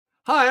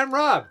Hi, I'm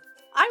Rob,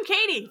 I'm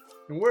Katie.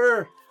 and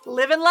we're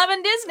Living,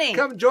 loving Disney.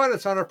 come join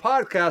us on our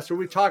podcast where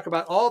we talk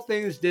about all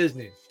things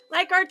Disney.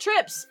 Like our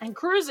trips and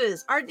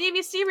cruises, our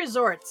DVC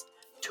resorts,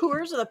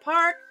 tours of the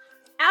park,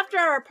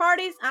 after-hour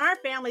parties, and our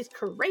family's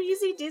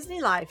crazy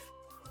Disney life.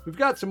 We've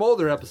got some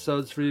older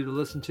episodes for you to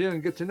listen to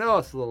and get to know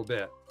us a little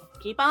bit.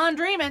 Keep on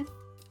dreaming.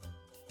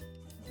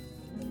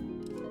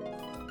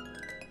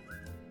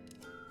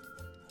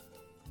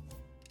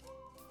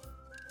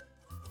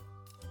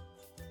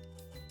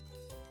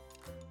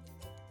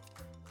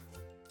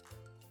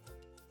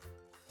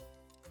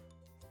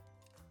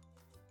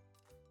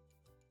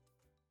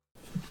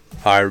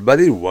 Hi,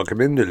 everybody.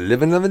 Welcome into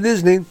Living Loving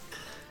Disney.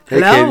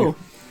 Hey, Hello.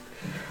 Katie.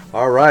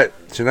 All right.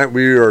 Tonight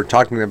we are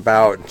talking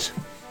about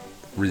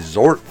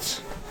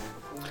resorts.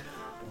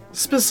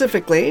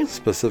 Specific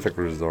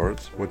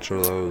resorts. Which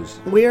are those?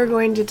 we are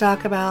going to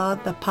talk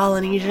about the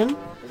Polynesian,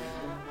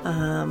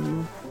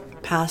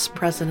 past,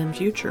 present, and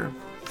future.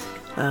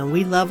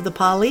 We love the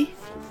Poly.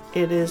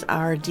 It is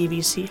our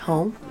DVC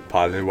home.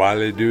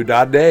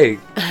 Polly-wally-do-da-day.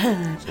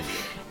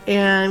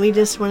 And we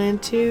just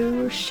wanted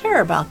to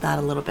share about that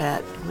a little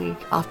bit.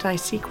 I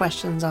see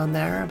questions on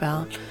there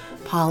about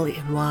Poly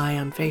and why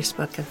on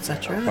Facebook,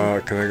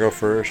 etc. Can I go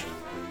first?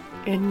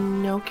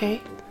 And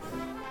okay.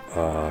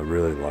 I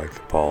really like the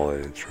Polly.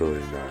 It's really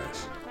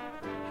nice.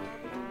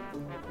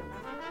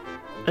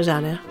 Is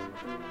that it?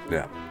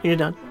 Yeah, You're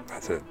done?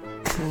 that's it.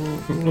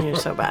 You're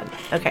so bad.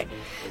 Okay.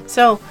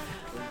 So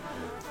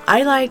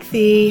I like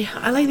the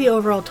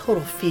overall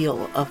total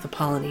feel of the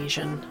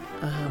Polynesian.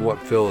 What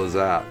feel is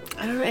that?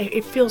 I don't know.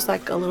 It feels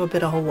like a little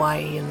bit of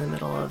Hawaii in the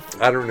middle of.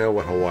 I don't know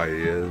what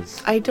Hawaii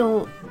is. I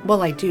don't.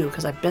 Well, I do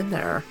because I've been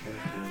there,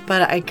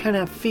 but I kind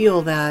of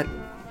feel that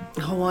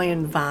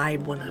Hawaiian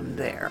vibe when I'm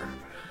there.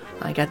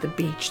 I got the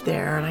beach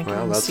there, and I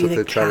can that's see what the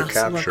they try to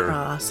castle capture.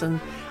 across, and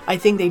I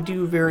think they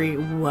do very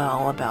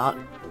well about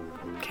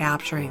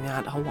capturing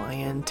that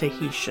Hawaiian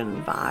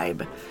Tahitian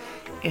vibe,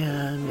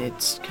 and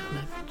it's kind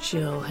of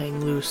chill,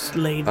 hang loose,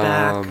 laid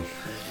back.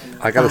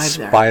 I got a vibe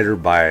there. spider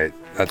bite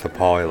at the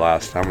Poly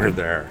last time we were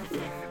there,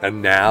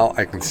 and now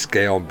I can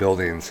scale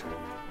buildings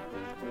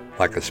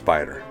like a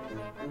spider.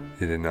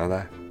 You didn't know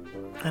that?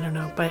 I don't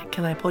know, but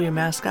can I pull your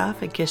mask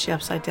off and kiss you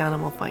upside down,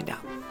 and we'll find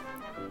out.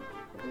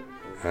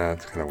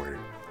 That's kind of weird.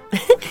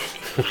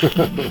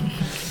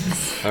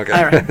 Okay.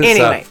 All right.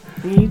 Anyway,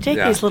 So, you take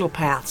yeah. these little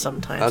paths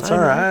sometimes. that's I all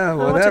don't right. know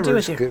what to Whatever. do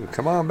with Just you.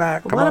 come on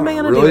back. Come What on. am I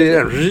gonna Really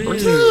do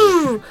with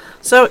you?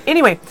 So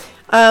anyway,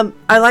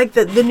 I like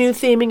the new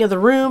theming of the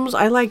rooms.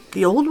 I like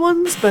the old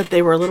ones, but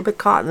they were a little bit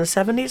caught in the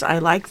 70s. I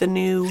like the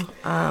new.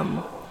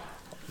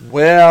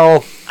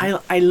 Well,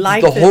 I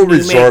like the whole new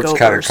resort's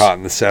kind of makeovers. caught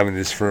in the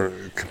 70s for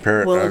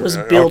Well, it was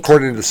built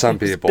according to some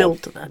it was people.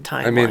 built at that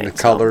time. I mean, the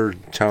color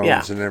tones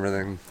yeah. and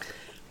everything.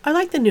 I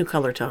like the new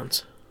color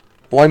tones.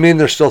 Well, I mean,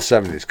 they're still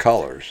 70s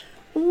colors.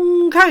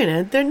 Kind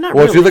of. They're not.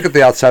 Well, really. if you look at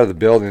the outside of the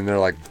building, they're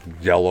like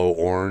yellow,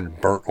 orange,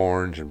 burnt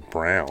orange, and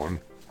brown.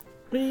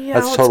 Yeah,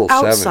 That's it's total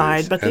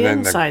outside, 70s. but And the then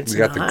inside's you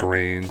got not. the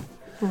green.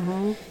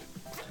 Mm-hmm.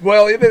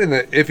 Well, even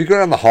if you go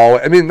down the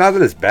hallway, I mean, not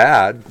that it's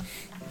bad.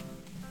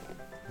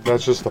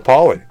 That's just the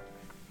Poly.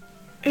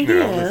 It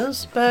Yeah.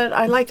 is, but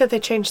I like that they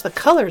changed the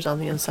colors on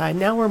the inside.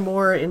 Now we're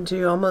more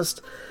into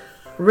almost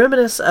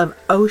reminiscent of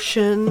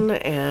ocean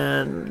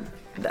and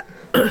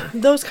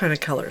those kind of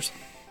colors.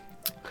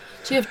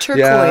 So you have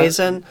turquoise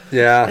and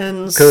Yeah,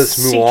 because it's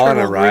sea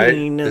Moana, turtle right?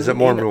 green Is and, it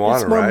more you know, Moana,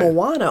 It's more right?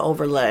 Moana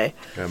overlay.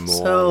 Yeah, Moana.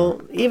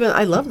 So even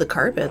I love the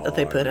carpet that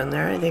they put in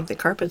there. I think the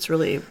carpet's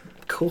really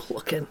cool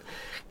looking,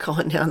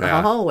 going down the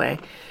Yeah. hallway.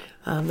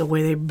 The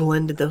way they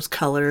blended those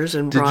colors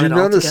and Did brought you it all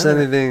notice together.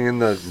 anything in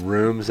the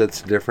rooms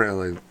that's different?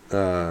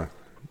 Like,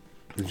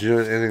 did you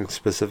notice anything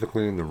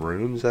specifically in the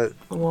rooms that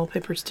The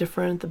wallpaper's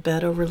different. The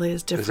bed overlay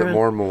is different. is it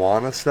more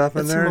Moana stuff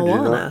in It's there?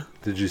 Moana.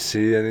 Did you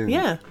see anything?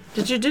 Yeah.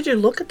 Did you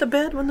look at the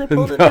bed when they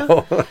pulled it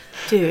down?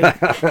 Dude.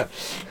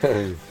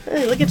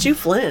 Hey, look at you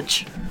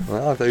flinch.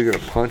 Well, I thought you were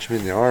gonna punch me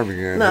in the arm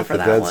again. Not Hit for the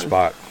that dead one.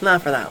 spot.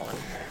 Not for that one.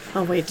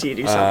 I'll wait till you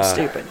do something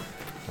stupid.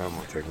 I'm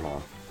gonna take them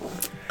off.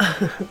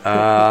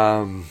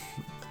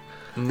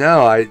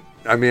 No,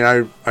 I mean,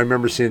 I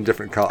remember seeing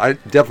different colors. I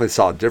definitely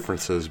saw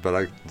differences,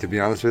 but to be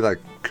honest with you, I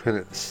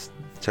couldn't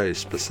tell you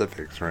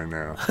specifics right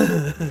now.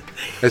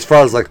 As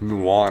far as like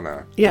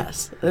Moana,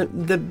 Yes.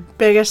 The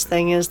biggest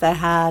thing is they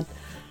had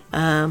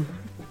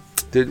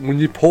when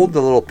you pulled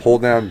the little pull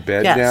down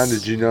bed Yes. down,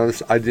 did you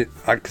notice?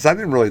 Because I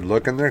didn't really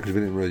look in there because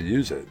we didn't really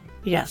use it.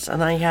 yes,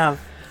 and I have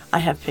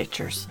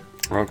pictures.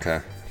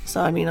 Okay,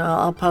 So I mean,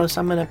 I'm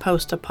going to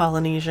post a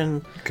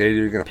Polynesian Katie,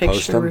 you're gonna post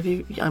picture them.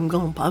 review. I'm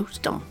going to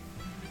post them.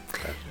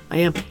 I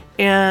am.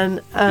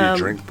 And Do you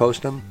drink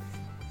post them?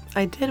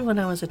 I did when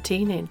I was a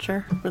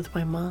teenager with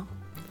my mom.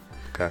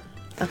 Okay.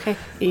 Okay,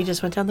 you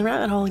just went down the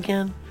rabbit hole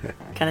again.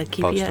 Gotta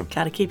keep Post you. 'em.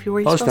 Gotta keep you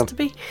where you're Post supposed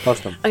them. to be.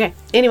 Post them. Okay.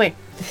 Anyway,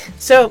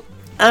 so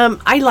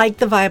I like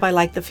the vibe. I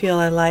like the feel.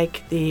 I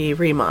like the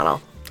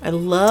remodel. I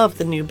love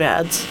the new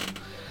beds.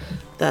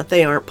 That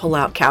they aren't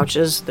pull-out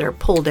couches. They're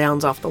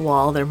pull-downs off the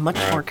wall. They're much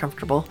more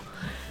comfortable.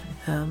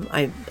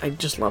 I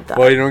just love that.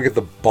 Well, you don't get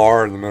the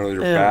bar in the middle of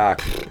your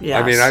back.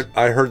 yes. I mean,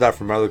 I heard that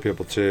from other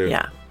people too.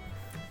 Yeah.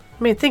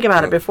 I mean, think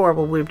about it before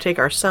when we would take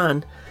our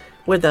son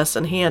with us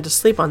and he had to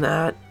sleep on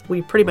that.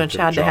 We pretty much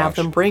had to have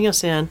Josh. them bring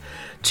us in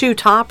 2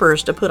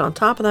 toppers to put on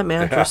top of that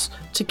mattress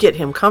to get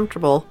him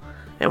comfortable.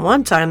 And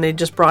one time they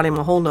just brought him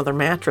a whole nother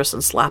mattress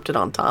and slapped it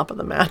on top of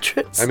the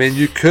mattress. I mean,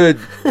 you could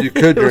during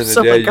the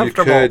so day. You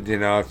uncomfortable. could,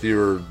 if you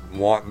were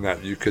wanting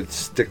that, you could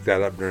stick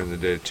that up during the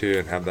day too,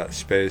 and have that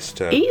space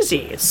to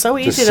Easy. It's so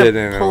to easy sit to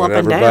in pull or up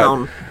and whatever.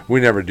 down. But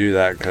we never do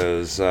that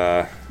because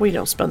We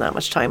don't spend that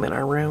much time in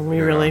our room. We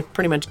really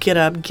pretty much get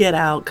up, get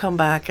out, come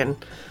back, and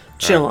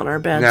chill on our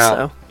bed.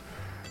 Now-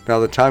 now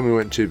the time we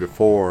went to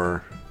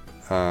before,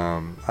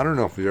 I don't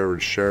know if we ever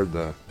shared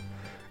the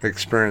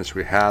experience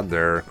we had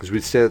there because we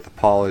stayed at the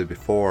Poly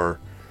before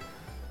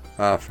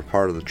for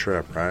part of the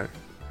trip, right?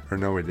 Or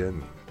no, we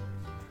didn't.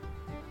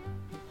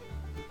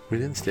 We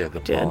didn't stay at the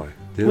did. Poly.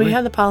 Did we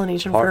had the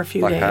Polynesian for a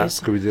few like days.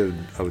 Because we did.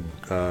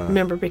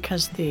 Remember,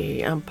 because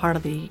the part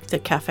of the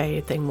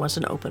cafe thing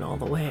wasn't open all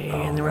the way,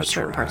 and there were that's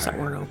certain parts that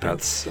right. weren't open.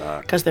 That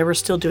sucked. Because they were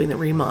still doing the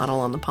remodel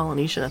on the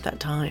Polynesian at that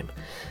time.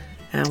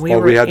 And we Well,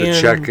 were we had to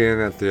in- check in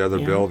at the other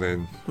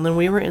building. And then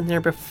we were in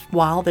there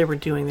while they were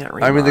doing that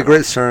remodel. I mean, the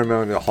Great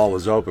Ceremonial Hall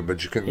was open,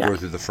 but you couldn't Yeah. go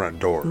through the front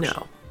doors.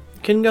 No.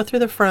 Couldn't go through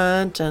the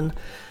front, and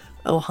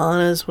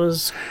Ohana's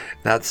was...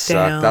 That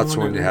sucked. That's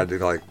down when you and- had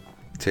to,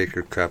 take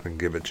your cup and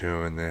give it to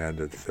them, and they had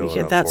to fill it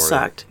Yeah, up that for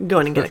sucked.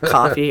 Going and get a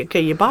coffee.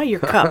 Okay, you buy your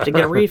cup to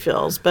get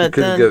refills, you. but You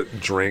couldn't then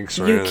get drinks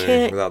or you anything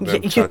can't. without them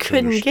You touching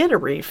couldn't your get a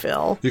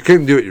refill. You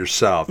couldn't do it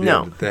yourself.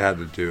 No. They had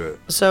to do it.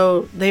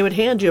 So they would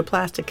hand you a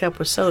plastic cup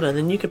with soda,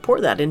 then you could pour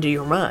that into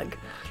your mug,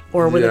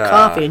 or with a Yeah.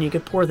 coffee, and you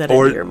could pour that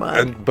into your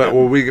mug. But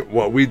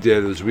what we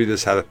did is we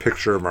just had a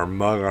picture of our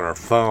mug on our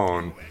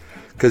phone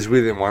because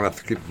we didn't want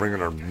to keep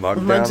bringing our mug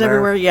down Mugs there.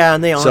 everywhere, yeah,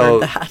 and they honored So-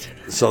 that.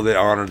 So they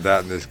honored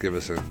that and just give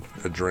us a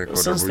drink. Whatever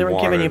Since we they were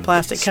giving you wanted,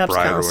 plastic cups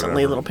Sprite or constantly,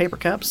 whatever. little paper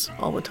cups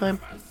all the time.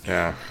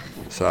 Yeah.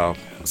 So.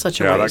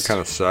 Such a yeah, waste. that kind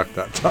of sucked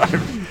that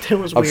time. It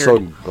was I'm weird. so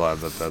glad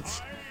that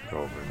that's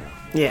over now.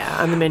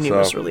 Yeah, and the menu So-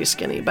 was really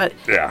skinny. But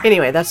Yeah.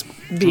 anyway, that's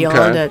beyond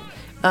Okay.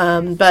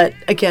 it. But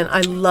again,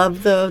 I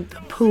love the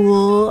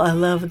pool. I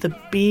love the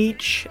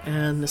beach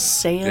and the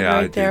sand Yeah,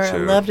 I right do there. I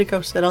too. love to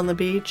go sit on the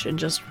beach and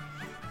just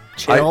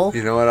chill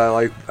You know what I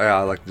like?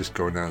 I like just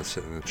going down and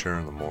sitting in the chair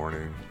in the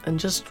morning. and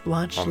just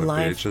watch on the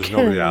life. beach. There's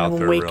nobody out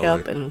there, wake really.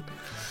 up and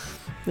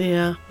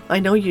yeah, I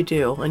know you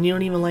do, and you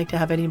don't even like to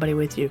have anybody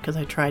with you because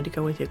I tried to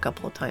go with you a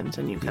couple of times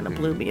and you kind of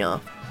blew me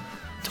off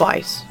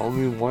twice.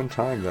 Only one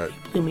time that,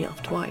 Blew me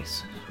off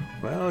twice.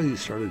 well, you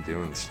started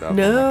doing stuff.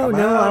 No, I'm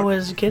like, no, I'm I out.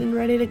 was getting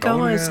ready to go.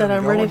 Going I in, said,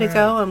 I'm going ready to in.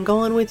 go. I'm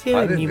going with you. I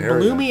And didn't you hear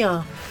blew ya. me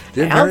off.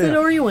 Didn't Out hear the ya.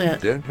 door you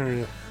went. Didn't hear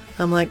you.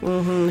 I'm like,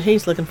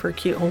 he's looking for a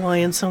cute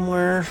Hawaiian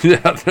somewhere.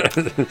 Yeah.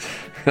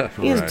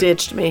 He's Right.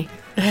 ditched me.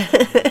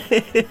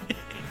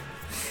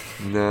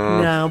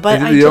 No. No, but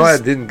And I you know what?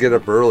 just- I didn't get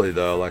up early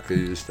though. Like I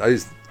used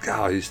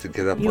to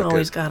get up. You like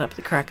always at, got up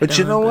the crack of But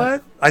you dawn, know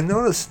what? I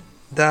noticed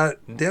that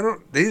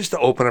they used to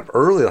open up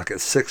early, like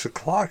at 6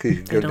 o'clock. You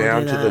could They go don't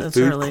down do to that. the It's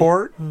food early.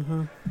 court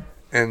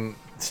and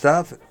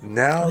stuff.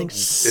 Now I think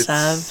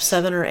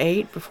seven or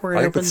eight before it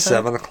I think opens it's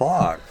up. 7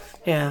 o'clock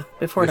Yeah,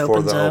 before it before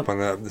opens they up.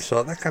 open up.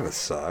 So that kind of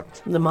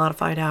sucked. The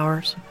modified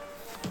hours.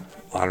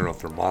 I don't know if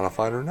they're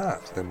modified or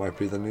not. They might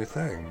be the new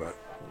thing, but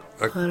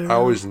don't I know.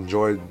 always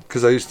enjoyed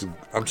because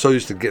I'm so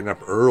used to getting up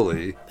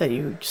early. That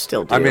you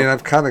still do. I mean,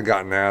 I've kind of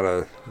gotten out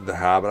of the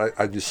habit.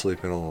 I do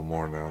sleep in a little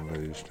more now than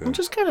I used to. which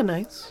is kind of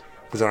nice.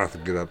 Because I don't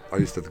have to get up. I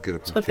used to have to get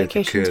up That's and what get the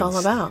vacation's all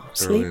kids about. early in the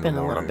Sleeping a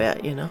little morning.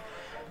 bit, you know.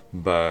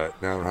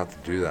 But now I don't have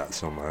to do that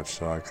so much,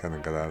 so I kind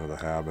of got out of the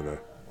habit of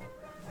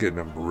getting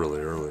up really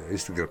early. I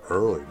used to get up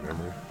early,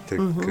 remember? Take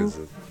the kids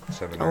at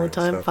 7 All the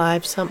time,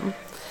 5 something.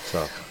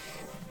 So,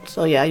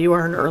 So yeah, you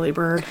are an early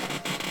bird.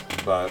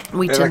 but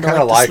We and I tend to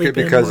kind of like to like it sleep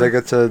in because more. I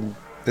get to.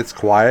 It's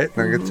quiet,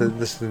 and I get to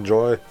just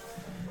enjoy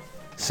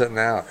sitting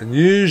out. And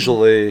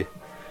usually,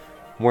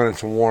 when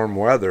it's warm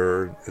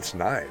weather, it's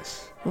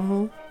nice.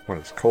 Mm-hmm. When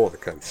it's cold,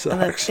 it kind of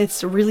And sucks.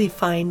 it's really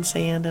fine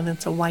sand, and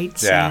it's a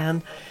white Yeah.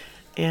 sand,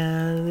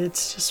 and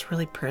it's just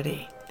really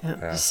pretty. You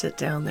just sit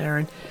down there,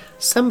 and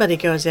somebody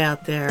goes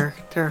out there.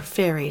 There are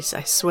fairies,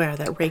 I swear,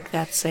 that rake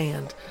that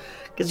sand.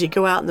 Because you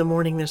go out in the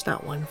morning, there's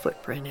not one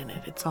footprint in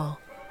it. It's all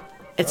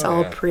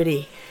yeah.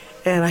 pretty.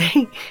 And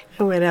I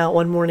went out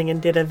one morning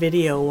and did a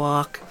video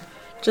walk,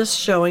 just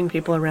showing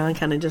people around.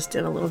 Kind of just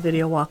did a little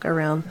video walk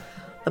around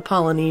the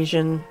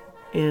Polynesian,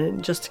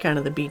 and just kind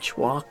of the beach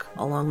walk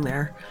along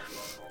there.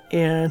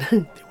 And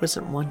there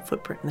wasn't one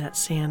footprint in that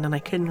sand, and I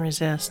couldn't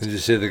resist. Did you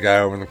see the guy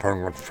over in the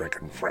corner going,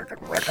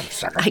 frickin',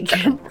 sucker?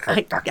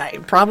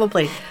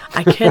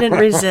 I couldn't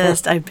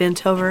resist. I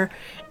bent over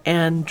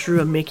and drew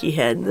a Mickey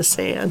head in the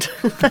sand.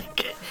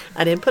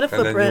 I didn't put a And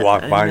footprint. then you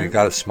walk I by and you didn't-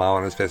 got a smile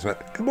on his face and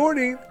went, good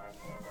morning.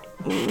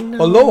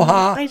 No,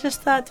 Aloha. I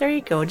just thought, there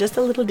you go, just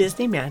a little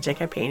Disney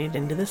magic I painted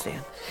into the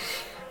sand.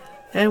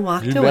 And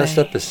walked You away. messed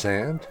up the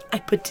sand? I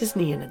put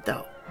Disney in it,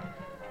 though.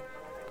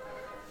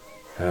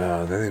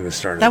 Oh, then he was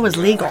starting. That was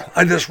legal.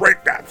 I just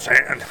raked that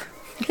sand.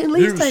 At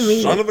least I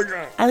made son it. of a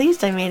gun. At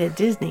least I made it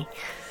Disney.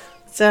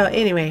 So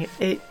anyway,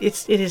 it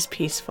is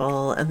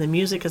peaceful, and the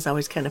music is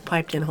always kind of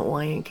piped in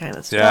Hawaiian kind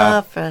of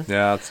stuff. And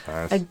Yeah, it's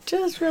nice. I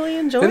just really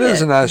enjoy it. It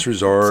is a nice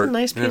resort. It's a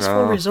nice, you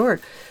peaceful know.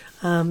 resort.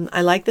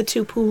 I like the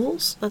 2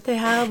 pools that they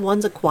have.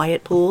 One's a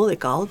quiet pool. They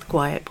call it the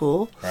quiet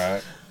pool.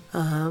 Right.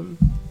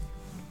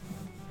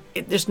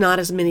 There's not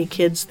as many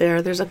kids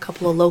there. There's a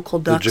couple of local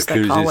The ducks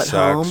that call jacuzzi it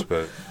sucks, home.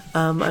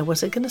 but I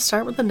wasn't going to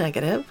start with a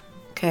negative,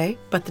 okay?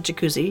 But the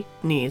jacuzzi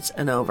needs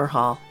an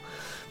overhaul.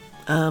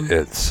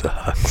 it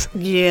sucks.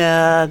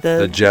 Yeah,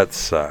 The jets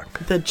suck.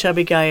 the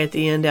chubby guy at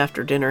the end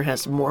after dinner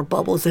has more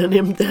bubbles in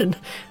him than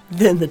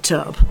the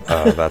tub.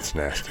 Oh, that's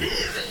nasty.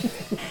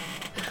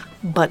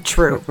 But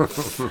true.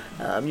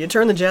 You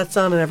turn the jets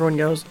on and everyone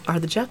goes, "Are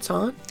the jets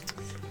on?"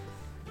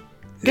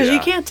 Because you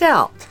Yeah. can't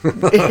tell.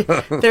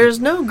 There's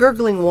no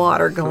gurgling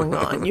water going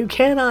on. You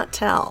cannot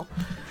tell.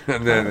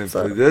 And then if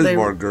So it is they-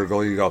 more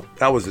gurgle, you go,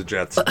 that was the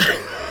jets.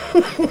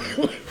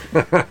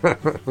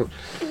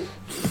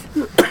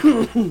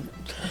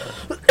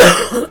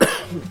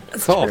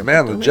 Oh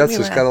man, the Don't jets make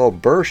me just got a little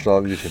burst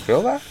on. You can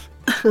feel that?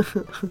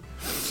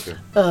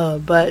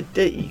 But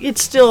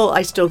it's still,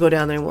 I still go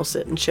down there and we'll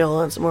sit and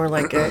chill. It's more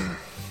like a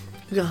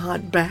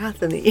hot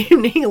bath in the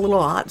evening, a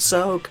little hot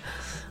soak.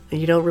 And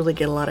you don't really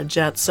get a lot of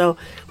jets. So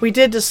we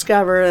did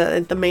discover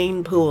at the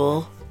main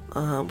pool,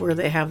 where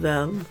they have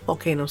the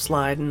volcano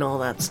slide and all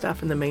that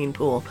stuff in the main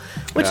pool,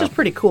 which Yeah. is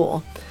pretty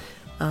cool.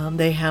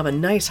 They have a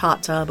nice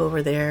hot tub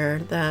over there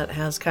that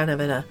has kind of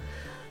an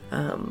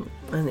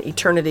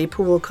eternity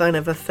pool kind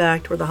of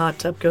effect where the hot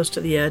tub goes to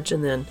the edge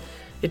and then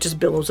it just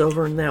billows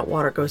over and that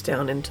water goes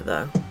down into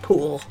the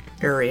pool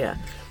area.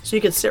 So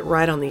you can sit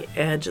right on the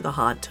edge of the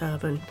hot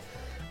tub and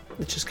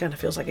it just kind of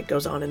feels like it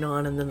goes on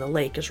and then the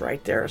lake is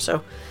right there.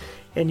 So,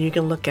 and you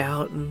can look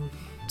out and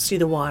see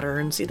the water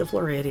and see the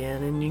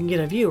Floridian and you can get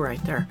a view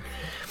right there.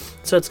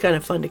 So it's kind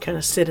of fun to kind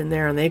of sit in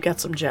there and they've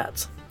got some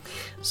jets.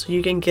 So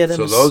you can get them.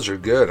 So those are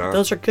good, huh?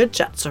 Those are good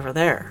jets over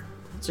there.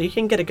 So you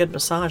can get a good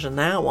massage in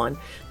that one.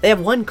 They have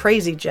one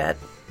crazy jet.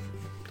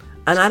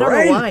 And I don't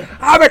know why.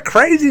 I'm a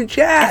crazy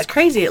jet. It's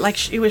crazy.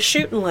 It was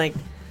shooting like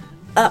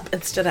up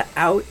instead of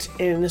out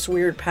in this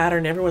weird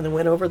pattern. Everyone that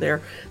went over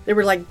there, they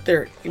were like,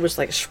 it was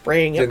like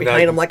spraying up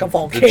behind them like a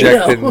volcano. The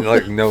jet didn't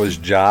like know his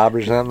job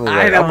or something.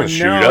 I Like, don't I'm gonna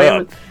shoot know. It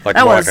up was- like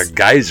that more was- like a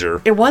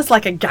geyser. It was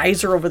like a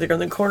geyser over there in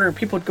the corner, and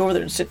people would go over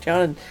there and sit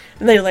down,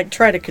 and they like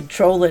try to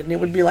control it, and it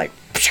would be like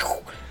pew,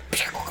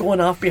 pew, going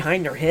off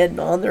behind their head and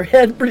on their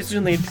head. Pretty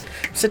soon they'd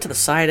sit to the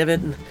side of it,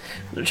 and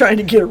they're trying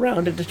to get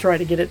around it to try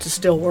to get it to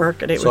still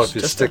work. And it So was if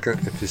you just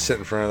if you sit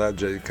in front of that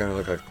jet, you kind of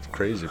look like a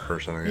crazy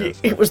person. I guess.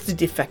 it was the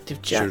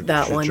defective jet, Shoot-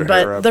 that shoot one, your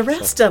hair but up the or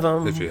rest something,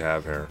 of them if you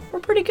have hair. were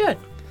pretty good.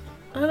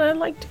 And I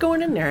liked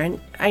going in there, and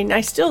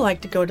I still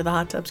like to go to the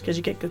hot tubs because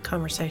you get good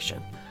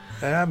conversation.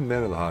 I haven't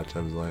been to the hot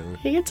tubs lately.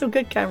 You get some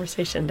good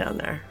conversation down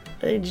there.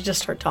 You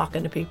just start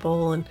talking to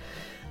people, and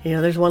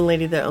there's one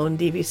lady that owned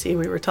DVC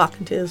we were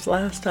talking to this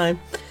last time,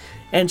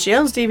 and she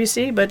owns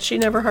DVC, but she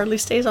never hardly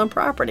stays on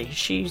property.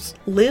 She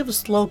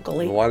lives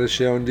locally. Why does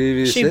she own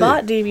DVC? She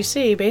bought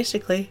DVC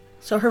basically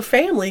so her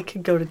family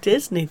could go to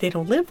Disney. They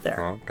don't live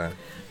there, Oh, okay.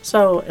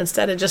 so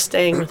instead of just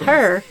staying with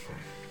her,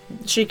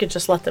 she could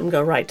just let them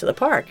go right to the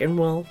park,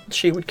 and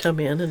she would come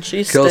in and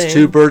she's Kills staying.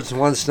 two birds with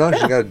one stone. She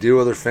Yeah. got to deal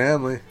with her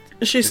family.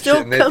 She still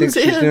And they comes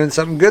think she's in. doing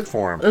something good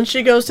for them. And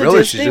she goes to Really,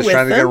 Disney she's just with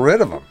trying to them. get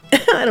rid of them.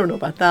 I don't know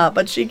about that,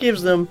 but she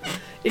gives them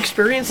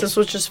experiences,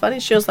 which is funny.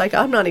 She was like,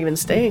 I'm not even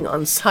staying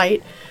on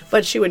site,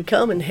 but she would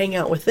come and hang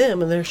out with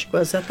them, and there she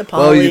was at the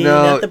poly and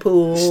at the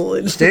pool.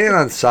 And staying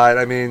on site,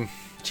 I mean,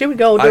 she would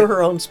go to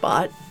her own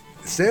spot.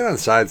 staying on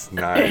site's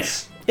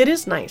nice. It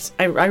is nice.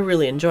 I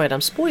really enjoy it.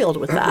 I'm spoiled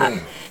with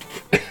that.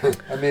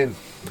 I mean,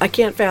 I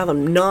can't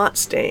fathom not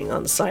staying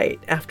on site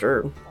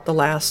after the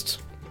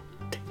last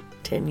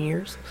 10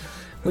 years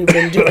we've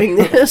been doing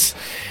this.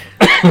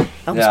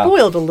 I'm Yeah.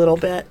 spoiled a little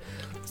bit.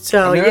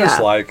 So, I mean, I yeah.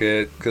 just like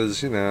it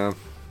because, you got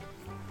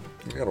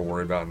to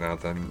worry about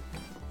nothing.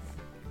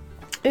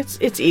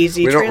 It's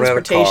easy. We don't rent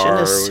a Transportation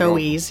car, is we so don't-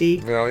 easy.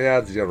 You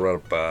got to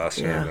rent a bus.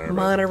 here and Yeah, there, but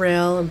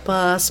monorail and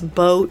bus,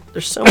 boat.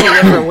 There's so many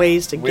different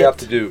ways to we get. have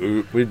to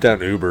do, we've done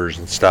Ubers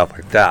and stuff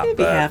like that. We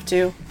But, have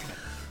to.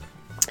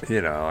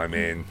 I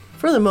mean,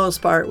 For the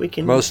most part, we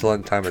can most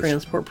of the time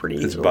transport pretty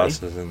it's easily.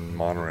 buses and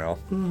monorail.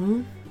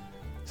 We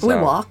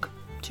So- walk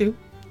too.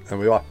 And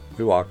we walk.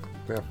 Yeah.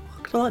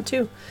 Walk a lot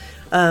too.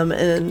 And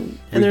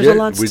We there's did, a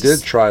lot. we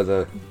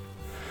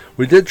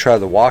did try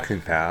the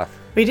walking path.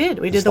 We did.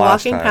 We did this the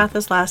last walking time. path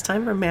this last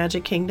time from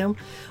Magic Kingdom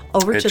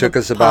over It to took the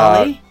us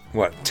about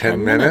Poly.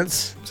 10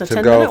 minutes It's a to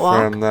 10-minute go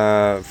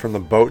walk. from the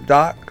boat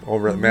dock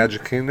over Mm-hmm. at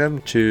Magic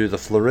Kingdom to the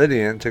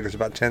Floridian. It took us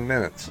about 10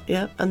 minutes,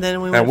 Yep. And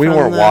then we went and we from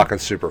weren't the walking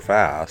super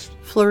fast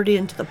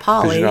Floridian to the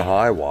because Poly. you know how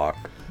I walk.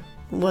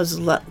 Was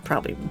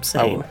probably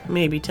same,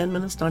 maybe 10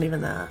 minutes, not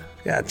even that.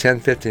 Yeah,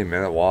 10-15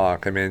 minute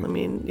walk. I I mean,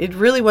 mean, it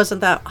really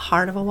wasn't that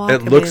hard of a walk. it I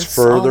mean, looks it's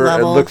all further. It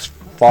level. looks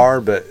far,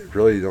 but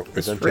really don't.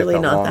 It's it doesn't really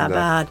take that not long that to-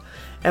 bad.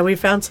 And we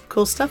found some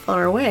cool stuff on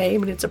our way. I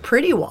mean, it's a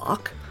pretty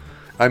walk.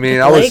 I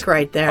mean, lake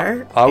right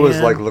there. I was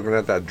and like looking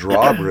at that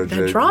drawbridge.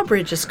 that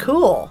drawbridge is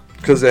cool.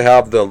 Because they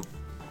have the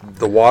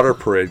water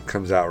parade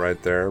comes out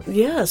right there.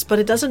 Yes, but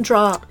it doesn't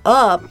draw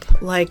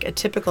up like a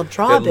typical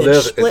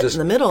drawbridge split in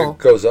the middle. It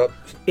goes up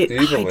It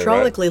evenly,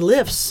 hydraulically right?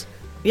 lifts.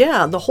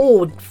 Yeah, the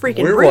whole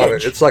freaking We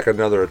bridge. it's like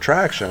another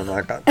attraction.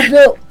 Like I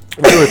know.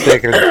 we were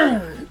thinking,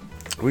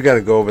 we got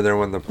to go over there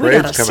when the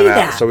parade's gotta coming see out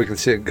that. so we can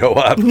see it go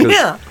up. 'cause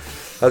Yeah.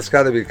 That's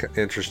got to be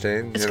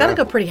interesting. It's got to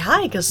go pretty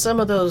high because some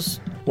of those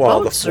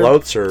Well, the boats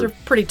floats are- they're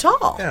pretty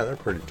tall. Yeah, they're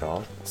pretty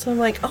tall. So I'm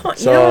like, oh, you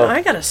So- know what?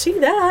 I got to see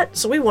that.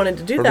 So we wanted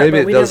to do Or that, maybe but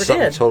it we does never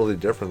something did. totally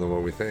different than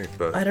what we think.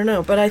 But I don't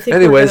know, but I think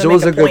anyways, it we're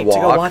was gonna a make good point to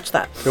walk. go watch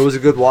that. It was a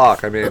good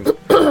walk. I mean,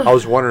 I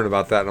was wondering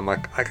about that, and I'm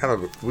like,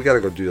 we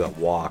gotta go do that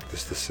walk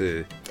just to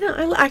see. Yeah,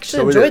 I actually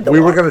So enjoyed the we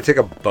walk. were gonna take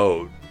a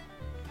boat.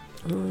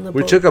 The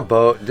We boat. took a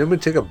boat. Didn't we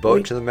take a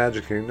boat to the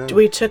Magic Kingdom?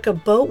 We took a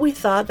boat we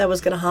thought that was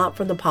going to hop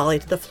from the Poly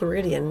to the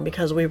Floridian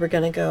because we were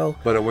going to go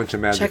But it went to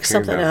Magic check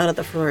Kingdom. something out at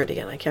the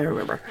Floridian. I can't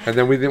remember. And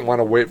then we didn't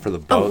want to wait for the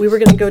boat. Oh, we were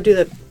going to go do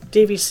the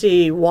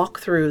DVC walk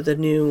through the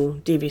new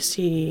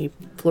DVC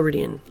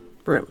Floridian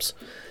rooms.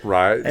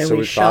 Right. And so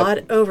we thought,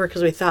 shot over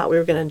because we thought we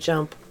were going to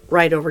jump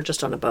right over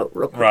just on a boat,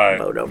 real quick, Right.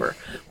 boat over.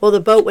 Well,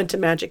 the boat went to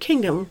Magic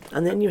Kingdom,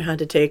 and then you had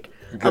to take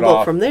a Get boat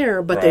off. from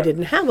there, but they Right.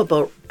 didn't have a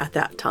boat at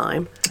that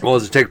time. well,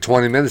 does it take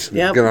 20 minutes to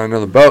Yep. get on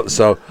another boat?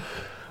 So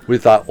we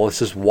thought, well, let's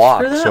just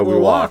walk. For that, So we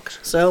we'll walked. walk.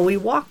 So we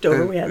walked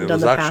over. We hadn't It done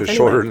was the path actually anyway.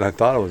 shorter than I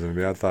thought it was going to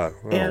be. I thought,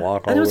 well, Yeah.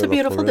 walk all And it was the a way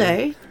to beautiful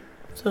Floridian. day,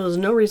 so there was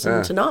no reason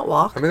Yeah. to not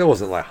walk. I mean, it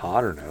wasn't like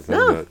hot or nothing,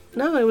 No, but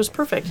no, it was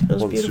perfect. It was it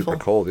wasn't beautiful.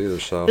 super cold either.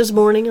 So This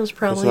morning, it was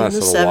probably nice in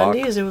the little walk.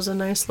 70s. It was a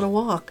nice little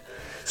walk.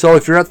 So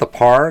if you're at the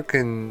park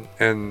and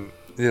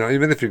you know,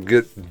 even if you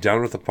get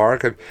done with the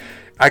park,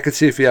 I could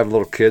see if you have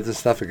little kids and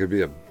stuff, it could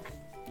be a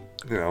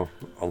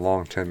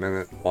long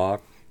 10-minute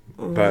walk.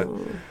 But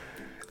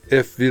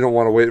if you don't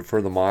want to wait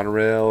for the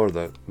monorail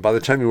by the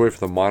time you wait for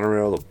the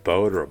monorail, a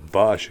boat or a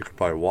bus, you could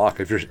probably walk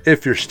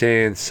if you're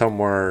staying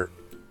somewhere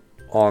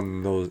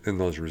in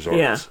those resorts.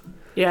 Yeah,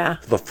 yeah.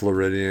 The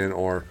Floridian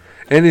or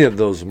any of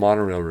those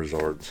monorail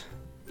resorts.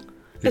 You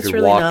It's could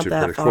really walk not to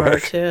that pretty far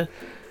quick. to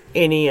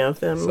any of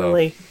them, So-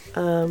 really.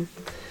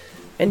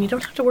 And you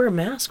don't have to wear a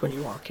mask when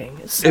you're walking.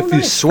 It's so If you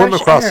nice, swim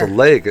fresh across air. the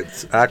lake,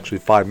 it's actually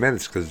 5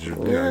 minutes because you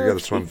got to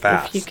swim If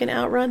fast. you can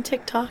outrun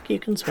TikTok, you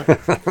can swim.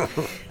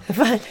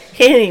 But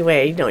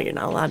anyway, no, you're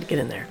not allowed to get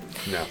in there.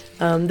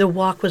 No. The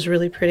walk was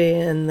really pretty,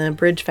 and the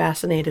bridge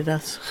fascinated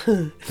us.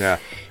 Yeah.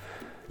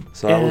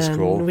 So that was And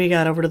cool. We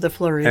got over to the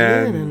Floridian,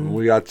 And and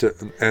we got to,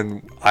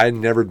 and I'd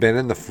never been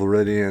in the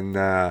Floridian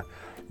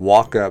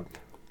walk-up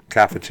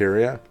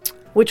cafeteria.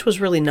 which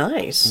was really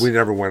nice. We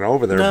never went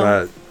over there,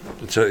 No.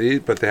 but to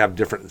eat. But they have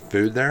different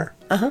food there,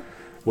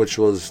 which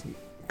was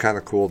kind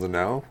of cool to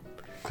know.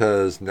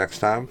 Because next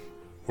time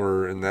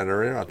we're in that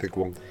area, I think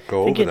we'll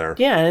go over there.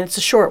 Yeah, and it's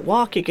a short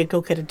walk. You could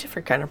go get a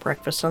different kind of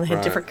breakfast. And they had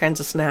Right. different kinds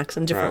of snacks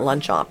and different Right.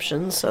 lunch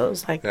options. So it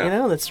was like,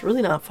 Yeah. that's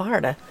really not far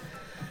to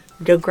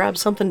go grab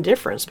something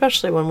different,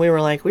 especially when we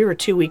were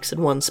 2 weeks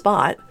in one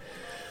spot.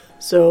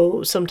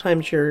 So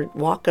sometimes your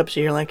walk-ups,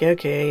 you're like,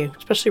 okay,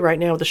 especially right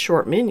now with a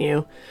short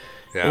menu,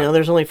 Yeah.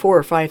 there's only 4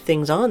 or 5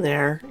 things on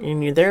there,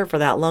 and you're there for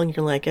that long,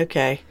 you're like,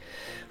 okay,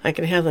 I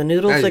can have the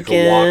noodles Yeah,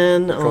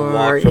 again, you can or,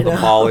 walk from the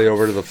Poly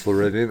over to the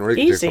Floridian, or you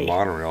can Easy. take the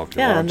monorail if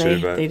you Yeah, want and to.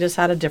 they, But they just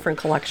had a different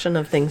collection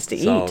of things to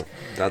so eat.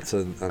 that's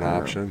an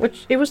option.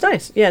 Which, it was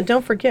nice. Yeah,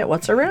 don't forget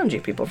what's around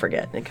you. People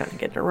forget. They kind of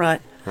get in a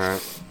rut.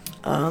 Right.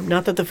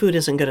 Not that the food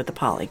isn't good at the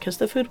Poly, because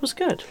the food was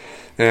good.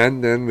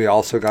 And then we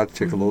also got to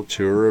take a little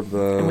tour of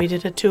the And we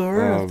did a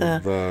tour of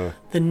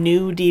the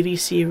new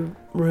DVC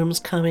rooms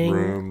coming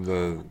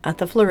room. at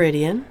the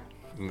Floridian.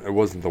 It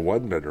wasn't the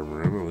one-bedroom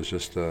room. It was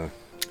just And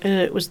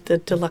it was the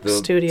deluxe the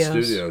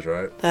studios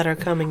right? that are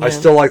coming I in.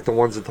 still like the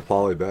ones at the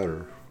Poly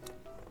better.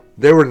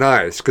 They were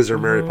nice because they're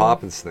Mm-hmm. Mary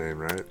Poppins theme,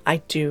 right? I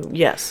do,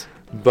 yes.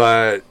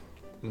 But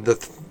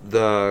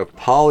the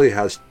Poly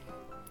has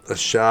a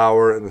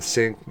shower and a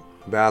sink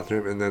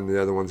bathroom, and then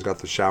the other one's got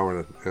the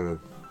shower and a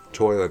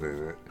toilet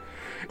in it.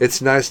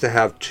 It's nice to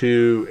have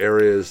 2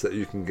 areas that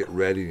you can get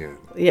ready in.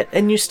 Yeah,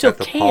 and you still At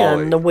the can,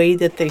 Poly. the way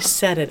that they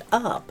set it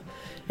up.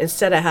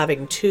 Instead of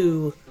having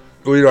 2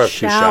 We don't have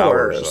 2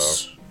 showers,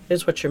 showers,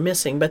 is what you're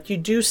missing. But you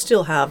do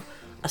still have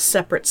a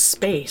separate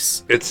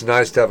space though. It's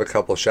nice to have a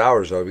couple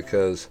showers, though,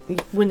 because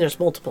when there's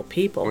multiple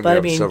people. when But you I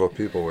have mean, several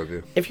people with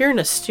you, if you're in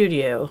a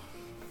studio,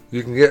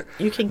 you can get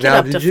get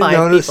up to did you 5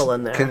 notice- people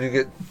in there. Can you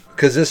get?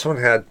 Because this one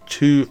had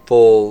 2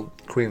 full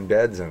queen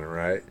beds in it,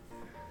 right?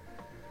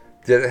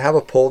 Did it have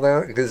a pull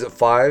down? Is it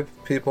 5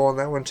 people in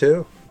that one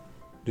too?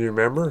 Do you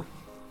remember?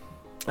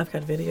 I've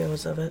got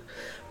videos of it.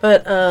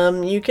 But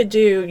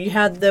you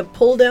had the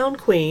pull down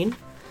queen,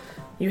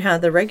 you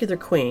had the regular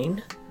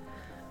queen,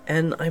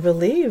 and I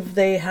believe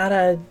they had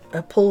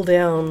a pull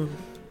down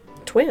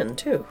twin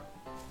too.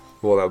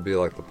 Well, that would be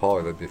like the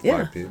Poly. That'd be 5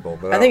 Yeah. people.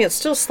 But I think it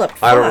still slept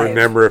 5. I don't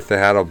remember if they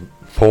had a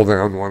pull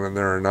down one in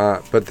there or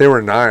not. But they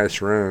were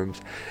nice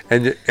rooms,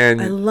 I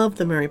and love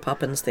the Mary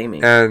Poppins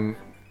theming.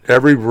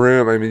 every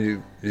room. I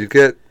mean, you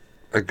get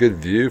a good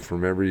view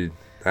from every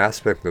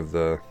aspect of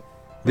the.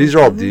 These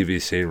are all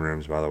DVC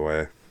rooms, by the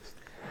way.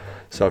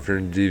 So if you're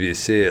in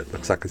DVC, it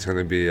looks like it's going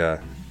to be.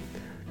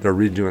 They're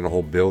redoing the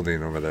whole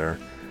building over there.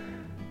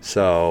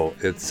 So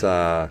it's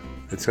going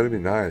to be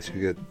nice.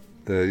 You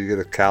get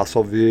a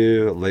castle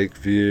view, a lake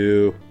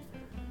view,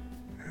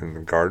 and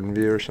a garden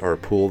view or a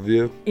pool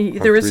view.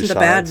 There isn't a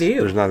bad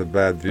view. There's not a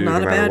bad view.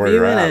 Not a bad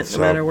view in it, no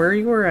matter where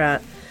you were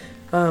at,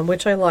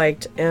 which I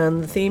liked.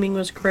 And the theming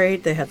was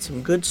great. They had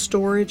some good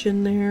storage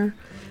in there.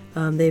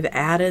 They've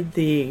added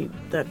the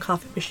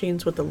coffee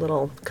machines with the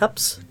little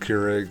cups.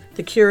 Keurig.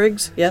 The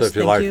Keurigs, yes. So if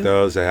you like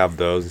those, they have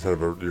those instead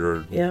of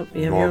your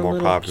normal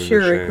coffee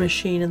Keurig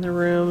machine in the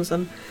rooms.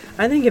 And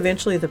I think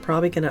eventually they're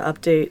probably going to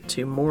update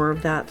to more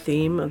of that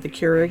theme of the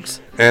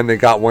Keurigs. And they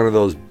got one of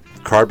those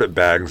carpet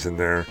bags in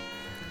there.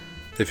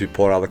 If you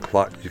pull it out of the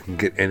closet, you can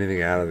get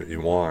anything out of it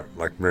you want.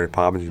 Like Mary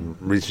Poppins, you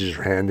reaches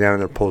your hand down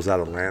and there, pulls out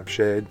a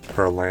lampshade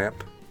or a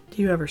lamp.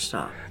 Do you ever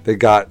stop? They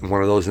got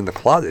one of those in the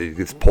closet. You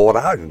can just pull it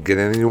out and get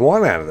anything you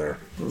want out of there.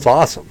 It's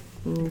awesome.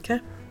 Okay.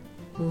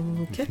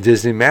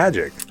 Disney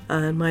magic.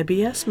 And my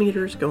BS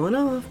meter's going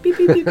off. Beep,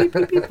 beep, beep, beep,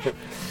 beep, beep.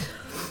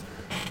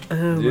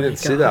 Oh, you didn't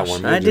see that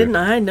one, did you? I didn't.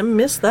 I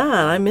missed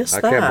that. I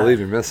can't believe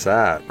you missed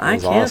that. I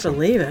can't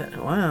believe it.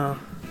 Wow.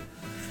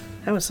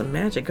 That was some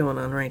magic going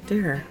on right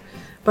there.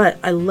 But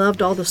I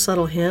loved all the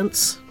subtle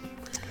hints.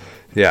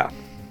 Yeah.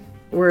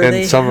 Where and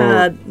they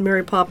had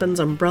Mary Poppins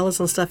umbrellas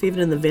and stuff, even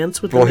in the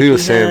vents with the Mickey he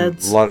was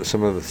heads. saying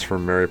some of it's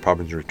from Mary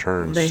Poppins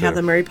Returns. They have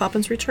the Mary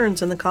Poppins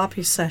Returns in the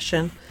coffee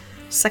section,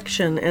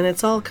 and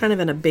it's all kind of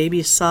in a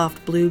baby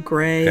soft blue,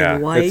 gray,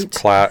 and white.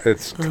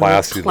 It's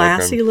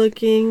classy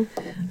looking.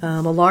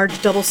 A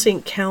large double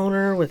sink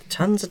counter with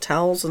tons of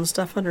towels and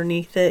stuff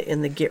underneath it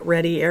in the get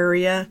ready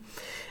area.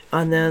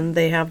 And then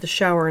they have the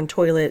shower and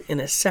toilet in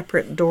a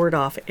separate doored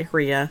off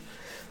area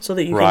so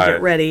that you can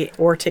get ready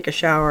or take a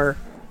shower.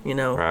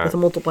 With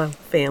multiple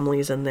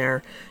families in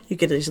there, you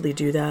could easily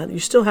do that. You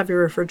still have your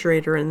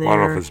refrigerator in there. I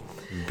don't know if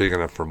it's big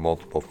enough for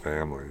multiple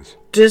families.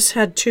 This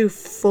had 2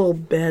 full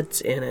beds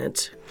in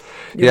it.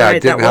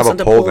 It didn't have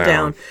a pull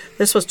down.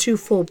 This was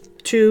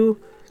 2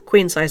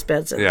 queen size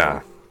beds in there.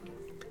 Yeah,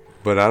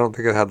 but I don't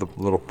think it had the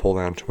little pull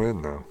down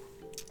twin though.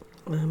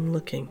 I'm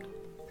looking,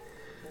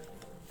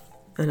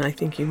 and I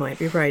think you might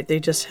be right. They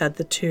just had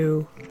the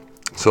 2.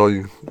 So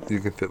you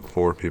can fit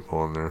 4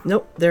 people in there.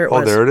 Nope, there it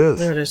was. Oh, there it is.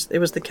 There it is. It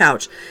was the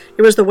couch.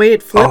 It was the way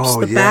it flips.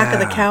 The back of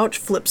the couch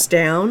flips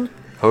down.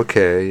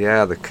 Okay,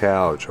 yeah, the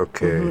couch.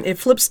 Okay. Mm-hmm. It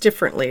flips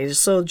differently.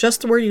 So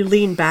just where you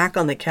lean back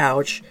on the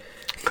couch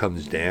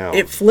comes down.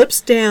 It flips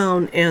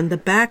down, and the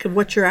back of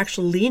what you're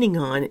actually leaning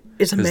on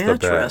is a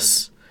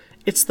mattress.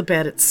 It's the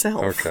bed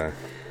itself. Okay.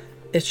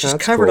 It's just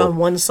covered on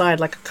one side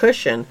like a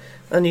cushion,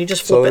 and you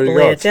just flip it and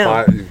lay it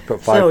down. You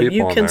put 5 people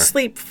you can in there.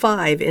 sleep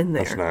 5 in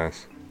there. That's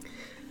nice.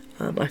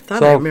 I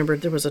thought I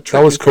remembered there was a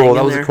that was cool.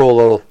 That was a cool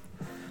little.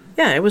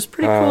 Yeah, it was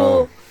pretty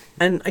cool.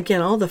 And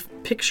again, all the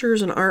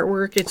pictures and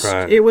artwork,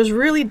 it was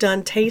really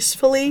done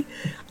tastefully.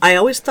 I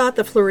always thought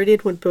the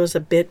Floridian was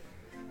a bit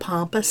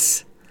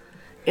pompous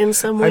in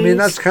some ways. I mean,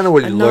 that's kind of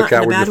what you look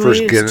at when you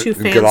first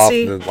get off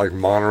the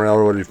monorail,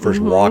 or when you first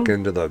walk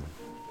into the,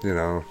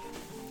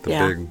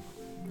 big,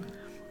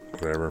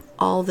 whatever.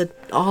 All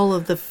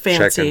of the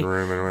fancy check-in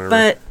room and whatever.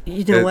 But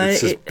you know what? It's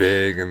just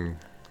big and.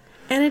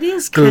 And it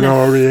is kind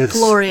of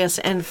glorious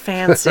and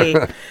fancy,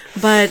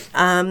 but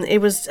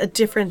it was a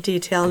different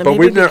detail, and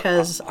maybe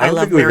because I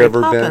love Mary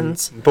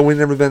Poppins. But we've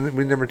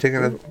never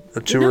taken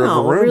a tour of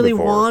the room before. Really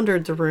before.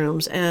 Wandered the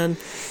rooms, and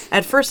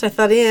at first I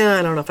thought,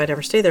 I don't know if I'd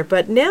ever stay there,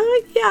 but now,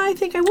 I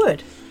think I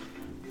would,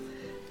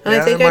 and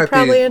I think I'd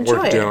probably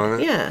enjoy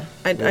it. Yeah,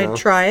 I'd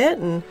try it,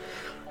 and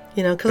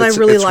because I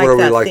really like that theme.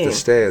 It's where we like to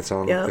stay.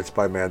 It's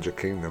by Magic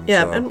Kingdom.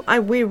 Yeah, so.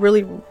 And we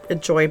really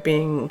enjoy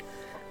being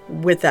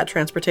with that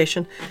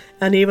transportation,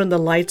 and even the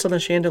lights on the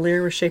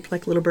chandelier were shaped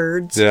like little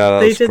birds. Yeah,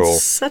 they did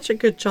such a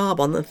good job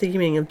on the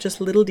theming of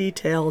just little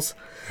details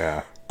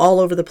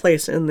all over the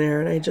place in there,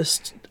 and I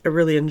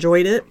really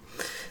enjoyed it.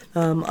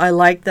 I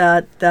like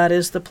that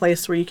is the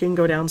place where you can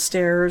go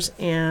downstairs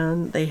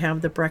and they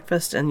have the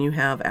breakfast, and you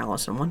have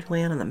Alice in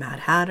Wonderland and the Mad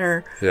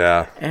Hatter.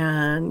 Yeah.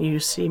 And you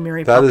see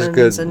Mary Poppins. That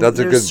is good. That's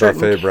a good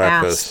buffet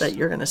breakfast that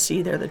you're going to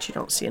see there that you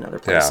don't see in other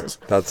places.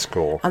 Yeah, that's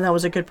cool. And that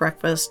was a good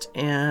breakfast,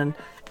 and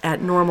at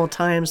normal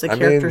times, the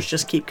characters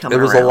just keep coming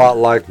around. It was a lot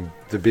like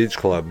the Beach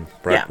Club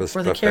breakfast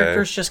where the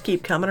characters just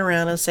keep coming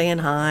around and saying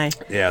hi.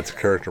 Yeah, it's a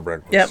character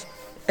breakfast. Yep.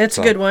 It's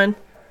a good one.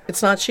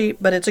 It's not cheap,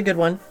 but it's a good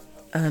one.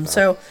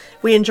 So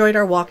we enjoyed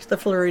our walk to the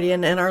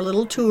Floridian and our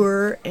little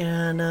tour,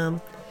 and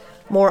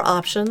more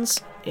options.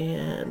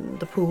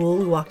 And the pool,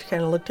 we looked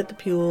at the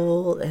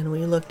pool, and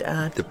we looked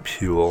at... The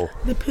pool.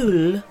 The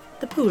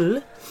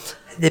pool.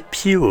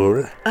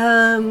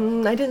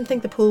 I didn't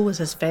think the pool was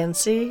as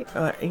fancy,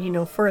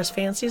 for as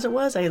fancy as it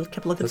was. I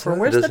kept looking for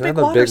where's the big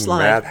water slide.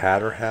 Doesn't it have a big Mad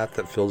Hatter hat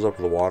that fills up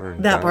with water?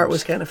 And that part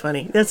was kind of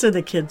funny. That's in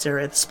the kids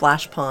area. The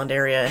splash pond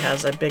area. It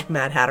has a big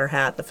Mad Hatter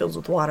hat that fills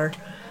with water,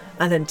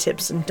 and then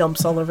tips and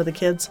dumps all over the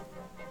kids.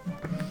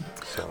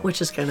 So.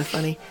 Which is kind of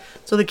funny.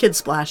 So the kids'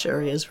 splash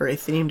area is very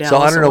themed out. So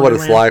I don't know what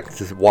it's like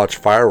to watch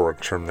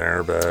fireworks from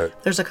there,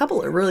 but there's a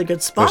couple of really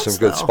good spots. there's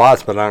some good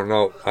spots, but I don't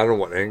know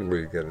what angle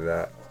you get it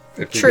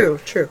at. True.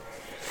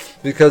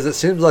 Because it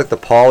seems like the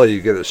Poly,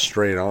 you get it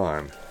straight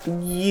on.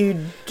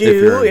 You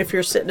do if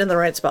you're sitting in the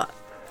right spot.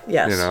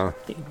 Yes. You know,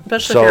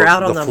 especially if you're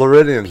out on the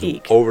Floridian's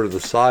peak. over to the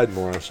side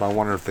more, so I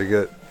wonder if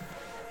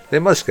they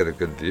must get a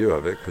good view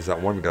of it, because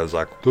that one guy's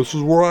like, "This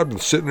is where I've been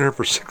sitting here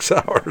for 6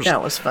 hours."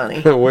 That was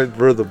funny. Waiting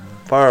for the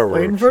fireworks.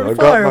 Waiting for the I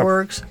got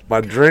fireworks. my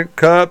drink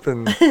cup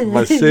and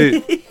my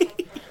seat.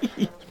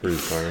 It's pretty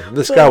funny.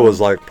 This guy was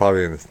like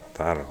probably in his,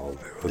 I don't know,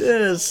 it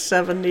was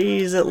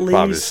 70s at least.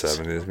 probably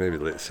 70s, maybe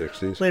late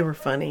 60s. They were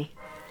funny.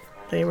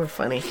 He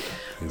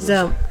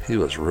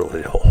was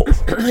really old.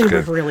 he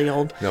was really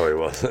old. No, he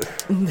wasn't.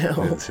 No.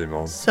 He didn't seem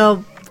old. So,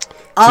 He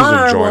on was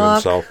our enjoying walk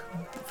himself.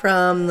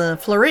 from the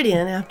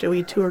Floridian, after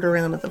we toured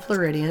around at the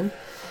Floridian,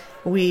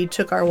 we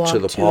took our walk to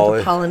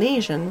the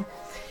Polynesian,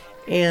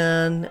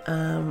 and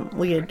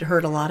we had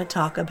heard a lot of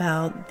talk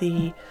about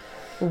the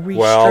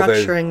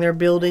restructuring. They're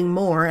building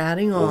more,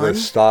 adding on. Well, they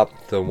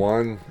stopped the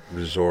one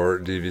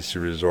resort,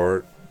 DVC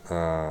Resort,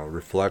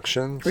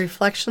 Reflections.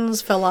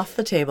 Reflections fell off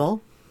the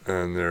table.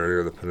 And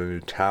they're going to put a new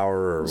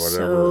tower or whatever.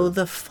 So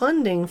the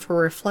funding for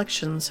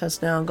Reflections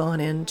has now gone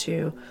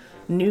into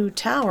new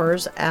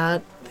towers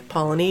at the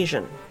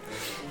Polynesian.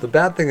 The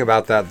bad thing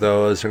about that,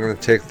 though, is they're going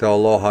to take the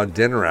Aloha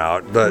dinner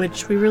out, but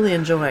which we really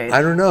enjoyed.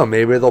 I don't know.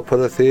 Maybe they'll put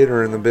a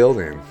theater in the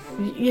building.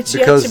 It's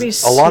because yet to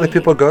be a lot of seen.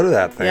 people go to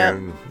that thing, Yep.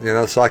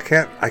 and, so I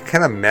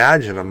can't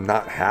imagine them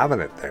not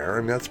having it there. I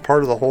mean, that's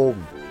part of the whole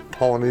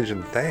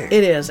Polynesian thing.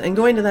 It is, and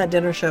going to that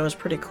dinner show is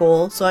pretty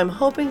cool. So I'm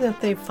hoping that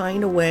they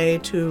find a way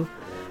to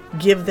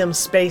give them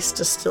space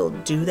to still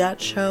do that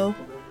show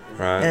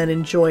Right. and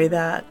enjoy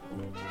that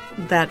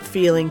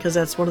feeling, because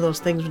that's one of those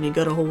things when you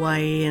go to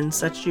Hawaii and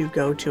such, you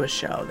go to a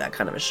show, that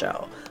kind of a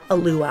show, a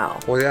luau.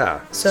 Well, yeah.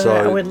 So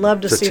I would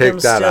love to see take them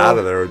that still out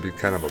of there would be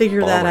kind of a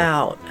figure that bummer.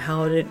 out,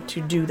 how to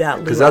do that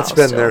luau. Because that's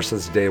been still. there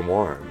since day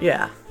one.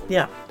 Yeah.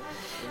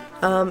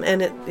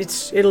 And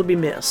it'll be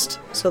missed.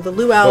 So the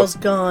luau's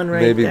gone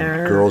right Maybe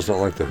there. girls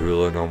don't like the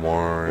hula no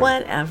more.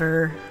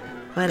 Whatever.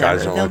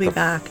 Guys don't They'll like be the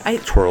back.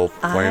 twirl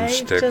flame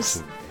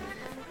sticks.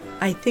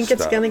 I think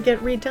it's stuff. going to get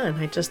redone.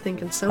 I just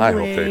think in some I hope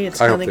way it's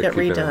I going hope to they get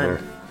keep it in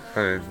redone.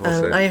 there. I mean,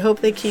 we'll see. I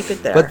hope they keep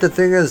it there. But the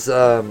thing is,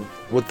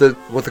 with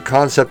the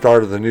concept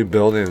art of the new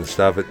building and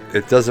stuff,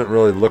 it doesn't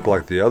really look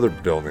like the other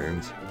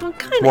buildings. well,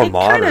 It's more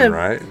modern,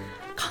 right?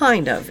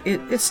 Kind of.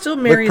 It still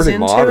Look marries pretty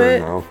into modern, it.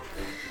 though.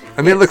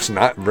 I mean, it looks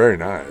not very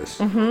nice.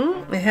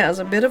 It has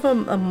a bit of a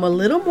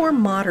little more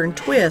modern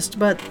twist,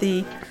 but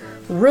the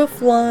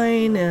roof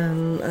line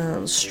and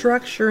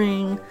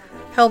structuring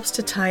helps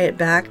to tie it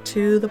back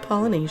to the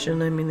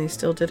Polynesian. I mean, they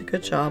still did a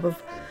good job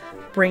of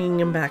bringing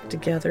them back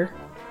together.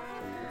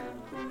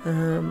 I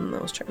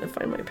was trying to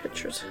find my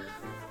pictures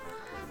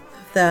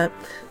of that.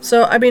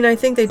 So, I mean, I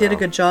think they did a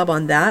good job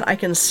on that. I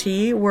can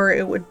see where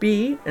it would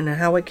be and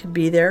how it could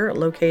be there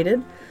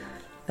located.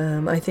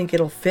 I think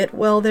it'll fit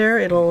well there.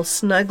 It'll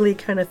snugly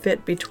kind of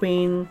fit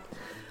between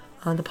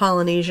the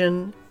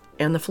Polynesian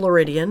and the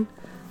Floridian.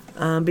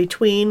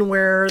 Between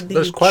where the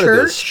There's church... quite a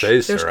bit of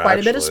space There's there, quite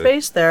a bit of actually.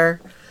 space there.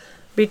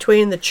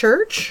 Between the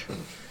church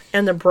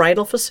and the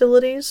bridal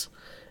facilities,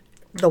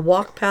 the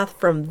walk path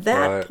from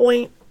that Right.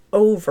 point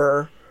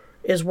over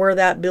is where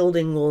that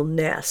building will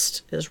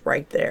nest, is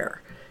right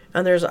there.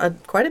 And there's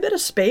quite a bit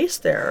of space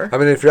there. I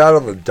mean, if you're out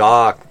on the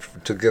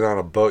dock to get on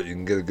a boat, you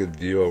can get a good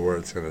view of where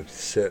it's going to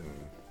sit.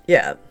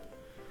 Yeah.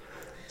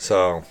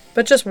 So,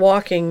 But just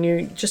walking,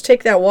 you just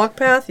take that walk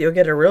path, you'll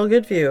get a real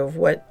good view of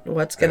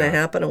what's going to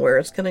happen and where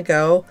it's going to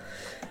go.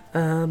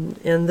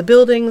 And the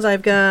buildings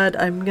I'm going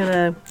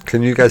to...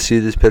 can you guys see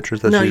these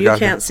pictures? No, you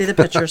can't see the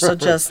picture, so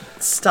just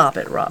stop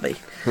it, Robbie.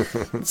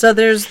 So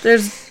there's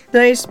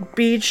nice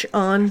beach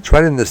on... It's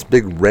right in this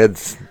big red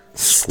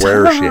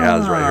square she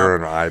has right here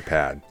on her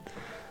iPad.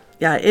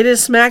 Yeah, it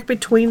is smack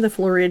between the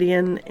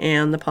Floridian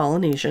and the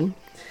Polynesian.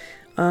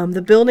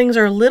 The buildings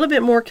are a little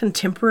bit more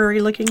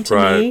contemporary looking to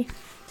me.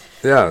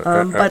 Yeah,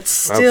 But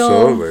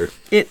still,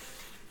 absolutely.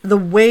 the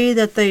way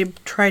that they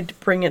tried to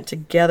bring it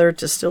together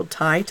to still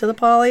tie to the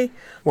poly,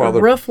 Well,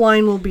 the roof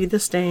line will be the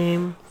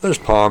same. There's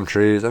palm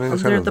trees. I mean,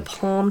 it's The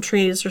palm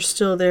trees are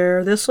still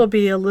there. This will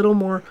be a little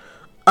more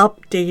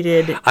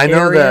updated I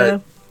know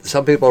area. that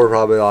some people are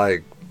probably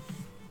like,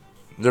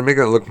 they're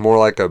making it look more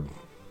like a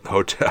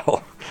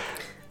hotel.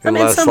 I mean,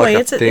 in less some like way, a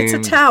it's a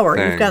themed tower.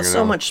 thing, You've got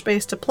so much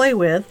space to play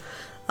with.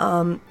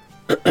 One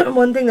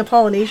thing the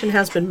Polynesian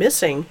has been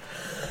missing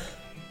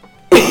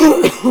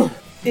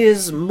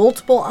is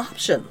multiple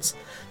options.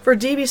 For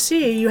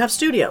DVC, you have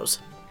studios.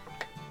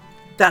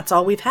 That's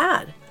all we've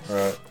had.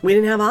 Right. We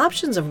didn't have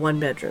options of one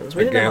bedrooms.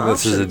 We didn't Again, have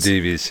this options. is a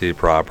DVC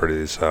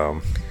property,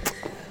 so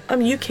I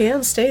mean, you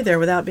can stay there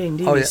without being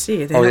DVC. Oh,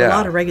 yeah. They Oh, have yeah. a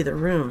lot of regular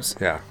rooms.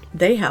 yeah.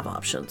 They have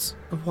options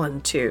of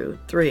 1, 2,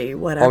 3,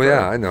 whatever. Oh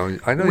yeah, I know.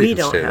 We you can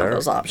don't stay have there.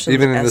 those options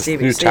Even in as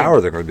this new DVC. tower,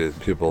 they're going to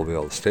be people will be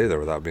able to stay there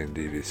without being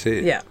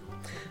DVC. Yeah.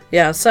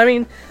 Yeah, so I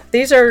mean,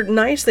 these are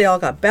nice. They all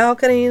got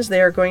balconies.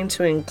 They are going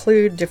to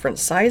include different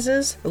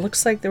sizes. It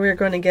looks like that we're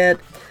going to get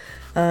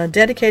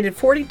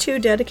 42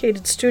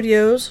 dedicated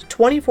studios,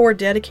 24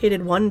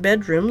 dedicated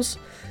 1-bedrooms,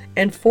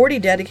 and 40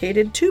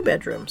 dedicated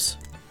 2-bedrooms.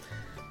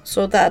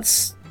 So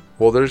that's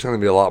Well, there's going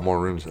to be a lot more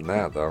rooms than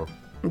that, though.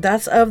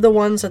 That's of the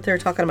ones that they're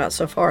talking about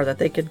so far that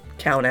they could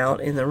count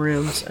out in the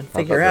rooms and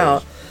figure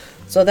out.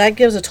 So that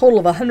gives a total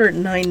of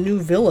 109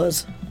 new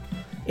villas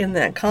in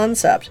that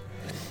concept.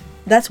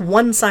 That's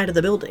one side of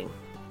the building.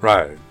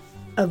 Right.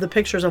 Of the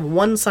pictures of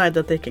one side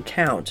that they could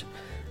count.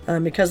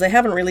 Because they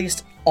haven't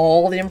released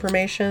all the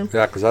information.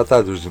 Yeah, because I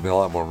thought there was going to be a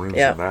lot more rooms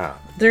than that.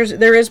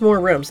 There is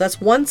more rooms.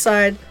 That's one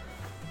side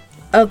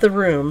of the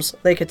rooms.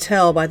 They could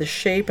tell by the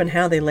shape and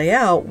how they lay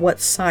out what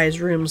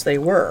size rooms they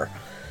were.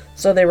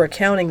 So they were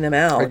counting them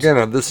out.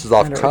 Again, this is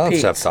off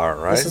concept art,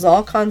 right? This is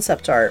all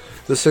concept art.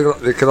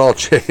 It can all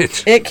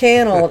change. It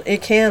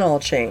can all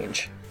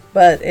change.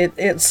 But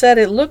it said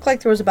it looked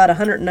like there was about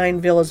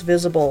 109 villas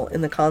visible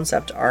in the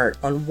concept art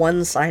on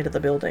one side of the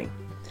building.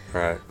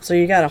 Right. So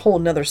you got a whole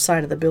nother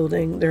side of the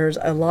building. There's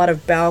a lot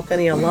of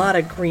balcony, a lot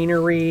of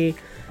greenery.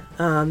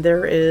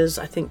 There is,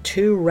 I think,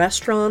 2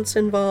 restaurants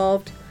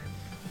involved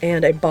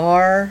and a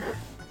bar,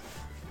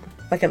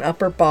 like an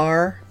upper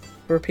bar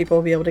where people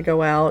will be able to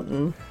go out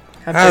and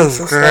have drinks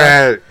and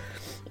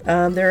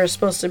stuff. There is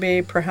supposed to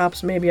be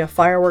perhaps maybe a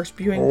fireworks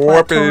viewing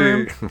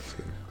platform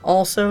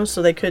also,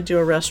 so they could do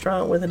a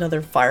restaurant with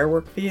another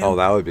firework view. Oh,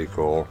 that would be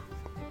cool.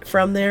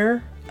 From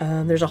there,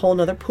 there's a whole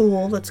nother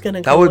pool that's going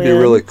to go That would be in.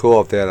 really cool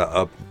if they had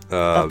an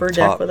upper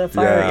deck with a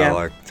fire. Yeah,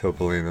 like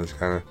Topolino's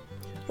kind of.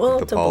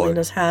 Well,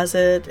 Topolino's has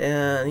it,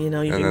 and you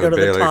can go to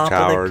the top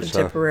of the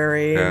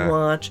Contemporary and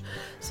watch.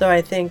 So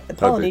I think the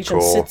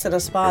Polynesian sits at a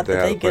spot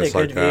that they get a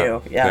good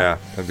view. Yeah,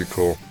 that'd be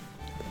cool.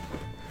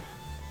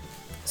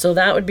 So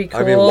that would be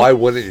cool. I mean, why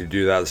wouldn't you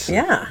do that?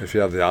 Yeah. If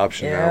you have the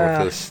option now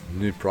with this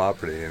new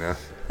property,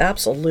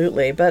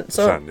 Absolutely, but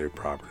so it's not new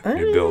property,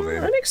 new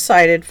building. I'm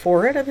excited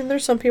for it. I mean,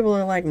 there's some people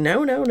that are like,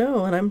 no, and I don't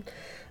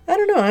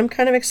know. I'm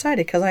kind of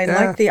excited because I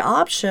like the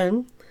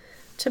option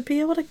to be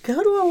able to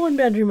go to a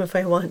 1-bedroom if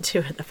I want to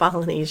at the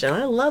Polynesian.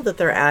 I love that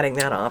they're adding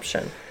that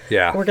option.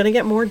 Yeah. We're going to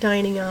get more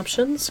dining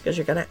options because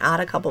you're going to add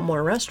a couple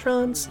more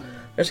restaurants.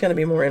 There's going to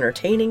be more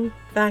entertaining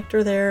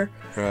factor there.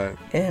 Right.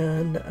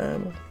 And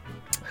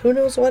who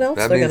knows what else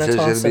that they're going to toss in there.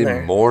 That means there's going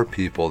to be more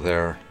people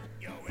there,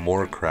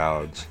 more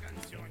crowds.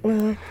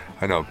 Well,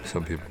 I know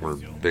some people were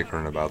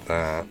bickering about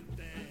that.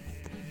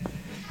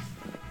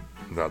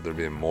 About there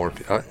being more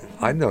people.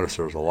 I noticed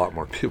there was a lot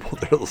more people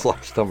there the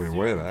last time we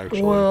went,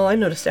 actually. Well, I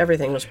noticed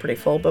everything was pretty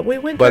full, but we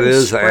went But it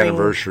is an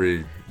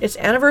anniversary. It's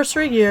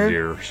anniversary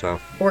year.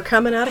 So we're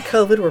coming out of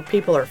COVID where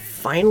people are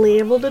finally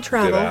able to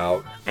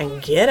travel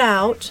and get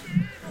out.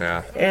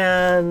 Yeah.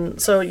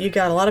 And so you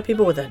got a lot of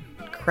people with a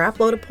crap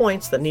load of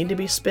points that need to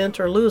be spent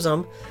or lose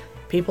them.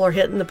 People are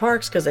hitting the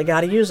parks because they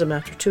got to use them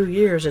after 2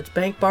 years. It's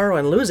bank, borrow,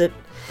 and lose it.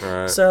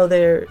 Right. So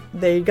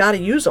they got to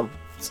use them.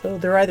 So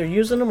they're either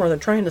using them or they're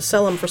trying to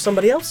sell them for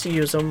somebody else to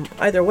use them.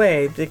 Either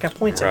way, they got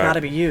points that got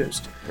to be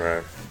used.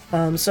 Right.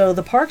 So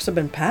the parks have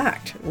been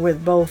packed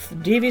with both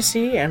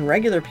DVC and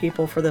regular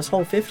people for this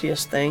whole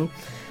 50th thing,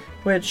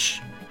 which,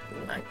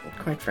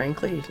 quite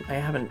frankly, I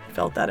haven't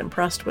felt that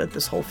impressed with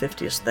this whole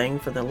 50th thing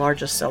for the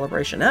largest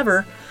celebration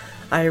ever.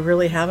 I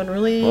really haven't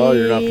really... Well,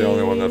 you're not the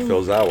only one that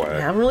feels that way. I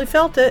haven't really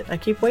felt it. I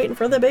keep waiting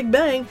for the big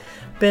bang.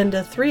 Been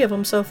to 3 of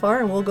them so far,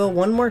 and we'll go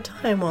one more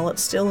time while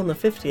it's still in the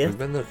 50th. You've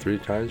been there 3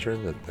 times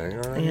during the thing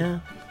already?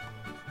 Yeah.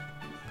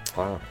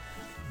 Wow.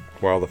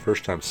 Well, the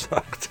first time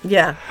sucked.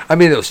 Yeah. I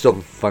mean, it was still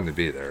fun to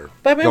be there.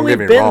 But I mean, we've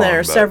been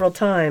there several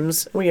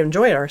times. We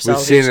enjoyed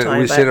ourselves each time.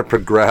 We've seen it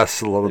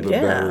progress a little bit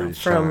better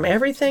each time. From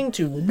everything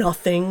to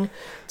nothing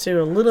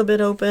to a little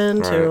bit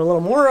open to a little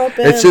more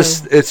open. It's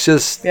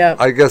just.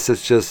 I guess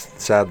it's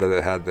just sad that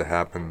it had to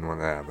happen when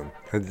it happened.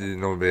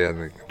 Nobody had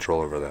any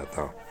control over that,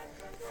 though.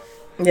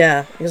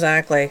 Yeah,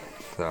 exactly.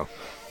 So.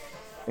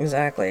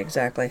 Exactly.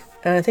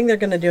 And I think they're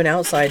going to do an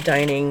outside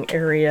dining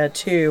area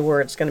too,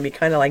 where it's going to be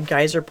kind of like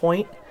Geyser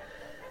Point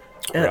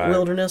at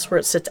Wilderness, where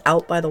it sits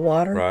out by the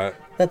water. Right.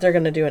 That they're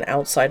going to do an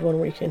outside one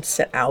where you can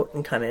sit out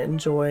and kind of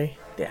enjoy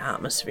the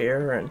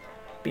atmosphere and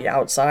be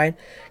outside,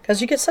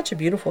 because you get such a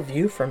beautiful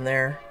view from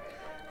there.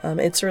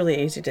 It's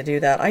really easy to do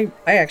that. I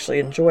actually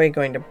enjoy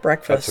going to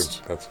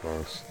breakfast. That's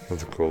nice.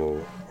 That's a cool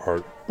little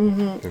art.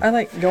 Mm-hmm. I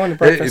like going to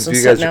breakfast and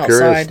If sitting you guys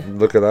are outside.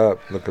 curious, look it up.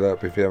 Look it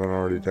up if you haven't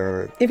already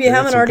done it. If you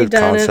haven't already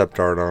done concept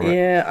art on it.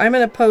 Yeah, I'm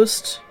gonna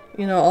post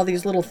all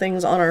these little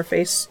things on our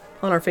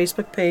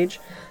Facebook page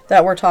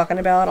that we're talking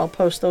about. I'll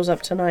post those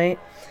up tonight,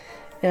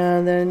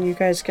 and then you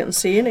guys can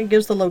see. And it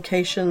gives the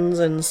locations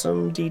and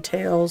some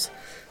details,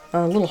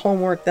 a little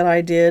homework that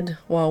I did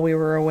while we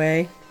were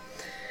away,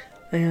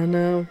 and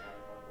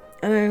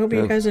I hope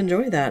you guys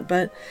enjoy that.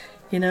 But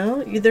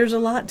there's a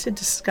lot to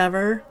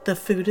discover. The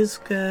food is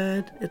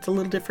good. It's a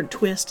little different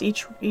twist.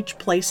 Each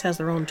place has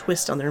their own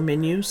twist on their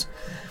menus.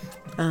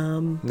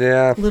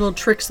 Little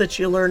tricks that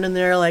you learn in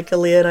there, like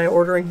Aaliyah and I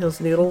ordering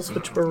those noodles,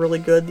 which were really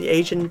good. The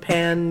Asian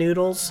pan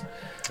noodles.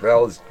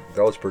 Well,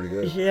 That was pretty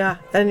good. Yeah,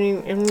 I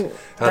mean, and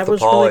that the was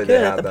Poly, really they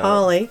good had at the that.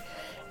 Poly.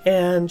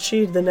 And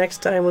she, the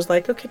next time, was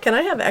like, okay, can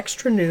I have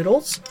extra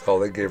noodles? Oh,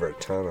 they gave her a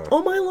ton of.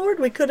 Oh, my Lord,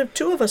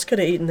 two of us could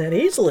have eaten that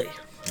easily.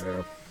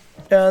 Yeah.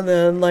 And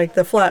then, like,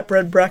 the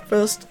flatbread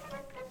breakfast.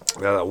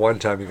 Yeah, that one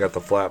time you got the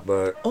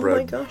flatbread Oh,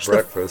 my gosh, the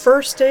breakfast.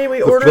 first day we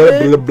The ordered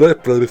it, blah,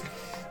 blah, blah.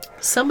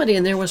 somebody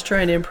in there was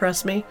trying to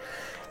impress me.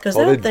 Because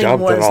Oh, they that thing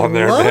dumped it was on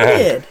there, man.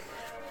 loaded.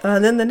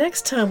 And then the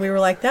next time we were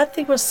like, that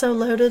thing was so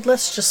loaded,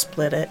 let's just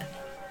split it.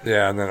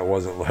 Yeah, and then it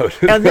wasn't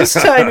loaded. And this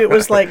time it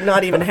was like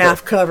not even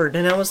half covered.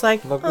 And I was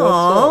like, Like,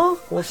 aw.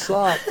 what's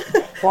up?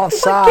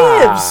 What's What up?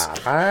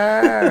 gives?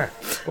 Ah,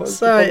 what's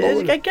So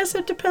up? I guess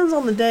it depends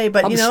on the day.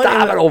 But, I'm you know,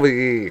 starving over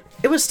here.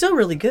 it was still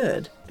really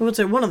good. It was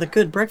one of the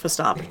good breakfast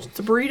options.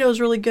 The burrito was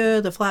really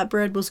good. The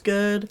flatbread was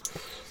good.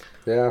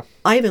 Yeah.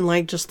 I even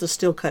liked just the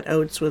steel cut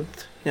oats with,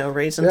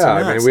 raisins Yeah,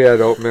 and nuts. I mean, we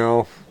had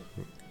oatmeal.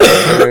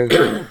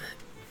 And,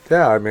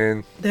 yeah, I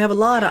mean, They have a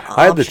lot of options.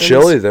 I had the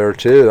chili there,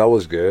 too. That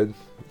was good.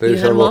 They You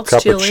just had had a little Walt's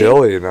cup chili? of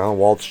chili,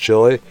 Walt's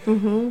chili.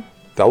 Mm-hmm.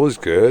 That was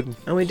good.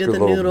 And we did Good the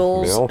little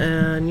noodles, meal.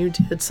 and you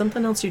did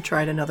something else you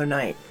tried another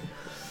night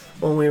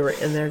when we were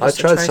in there I just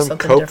to tried try some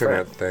something coconut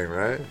different. thing,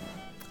 right?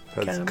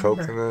 Had Can't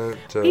coconut.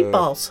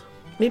 Meatballs.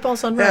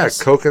 Meatballs on Yeah,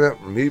 rice. coconut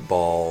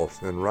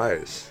meatballs and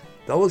rice.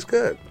 That was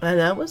good. And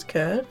that was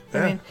good.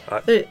 Yeah, I mean,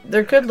 I-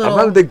 they're good little... I'm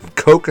not a big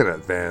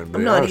coconut fan, but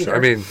I'm not honestly, either. I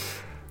mean,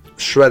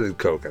 shredded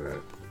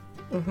coconut.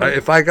 Mm-hmm.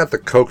 If I got the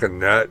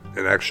coconut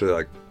and actually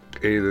like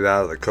ate it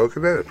out of the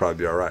coconut, it'd probably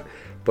be all right.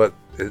 But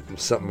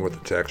it's something with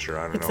the texture.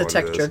 I don't It's know the what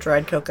texture it of is.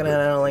 dried coconut.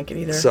 I don't like it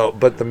either. So,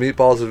 but the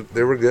meatballs,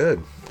 they were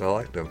good. I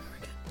liked them.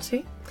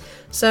 See?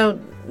 So,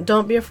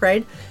 don't be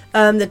afraid.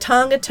 The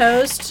Tonga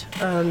toast,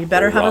 you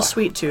better have Wow. a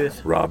sweet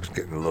tooth. Rob's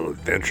getting a little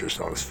adventurous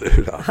on his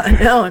food. I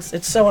know,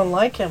 it's so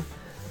unlike him.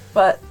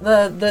 But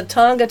the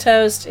Tonga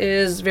toast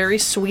is very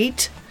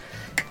sweet.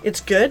 It's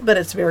good, but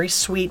it's very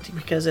sweet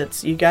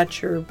because you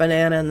got your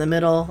banana in the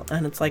middle,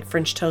 and it's like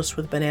French toast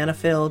with banana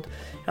filled,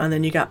 and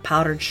then you got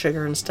powdered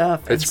sugar and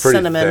stuff, and It's pretty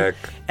cinnamon, thick.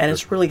 and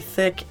it's really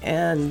thick,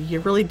 and you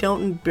really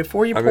don't,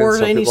 before you I mean, pour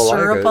some any people like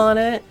syrup it. on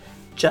it,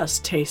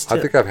 just taste it.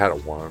 I think I've had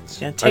it once.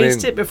 Yeah, I taste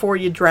mean, it before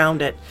you drown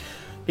it,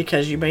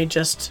 because you may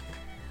just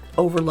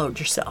overload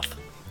yourself.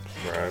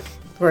 Right.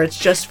 Where it's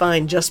just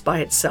fine just by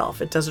itself.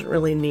 It doesn't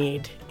really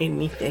need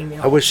anything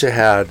else. I wish they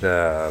had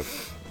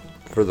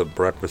for the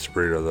breakfast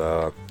burrito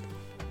though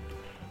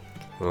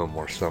a little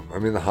more something. I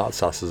mean, the hot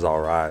sauce is all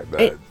right,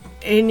 but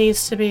It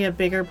needs to be a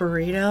bigger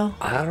burrito,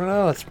 I don't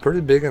know. It's pretty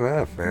big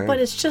enough, man. but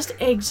it's just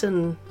eggs,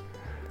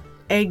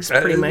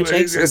 pretty much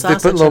eggs and If they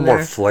sausage put a little in more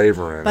there.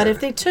 flavor in But it. if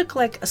they took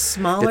like a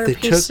smaller If they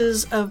took-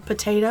 pieces of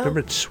potato,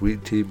 Remember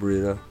sweet tea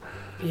burrito?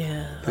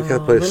 yeah, They oh, gotta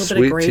a put a little bit of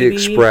sweet tea gravy.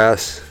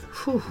 express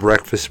Whew.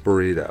 breakfast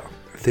burrito.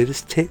 If they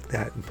just take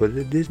that and put it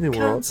in Disney World,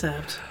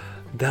 Concept.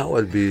 that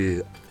would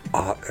be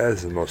that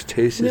is the most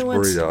You tastiest know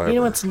what's burrito ever. you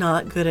know what's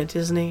not good at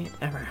Disney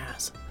ever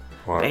has?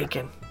 What?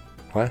 Bacon.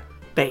 What?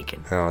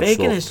 Bacon. No, it's a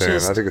Bacon little is thin.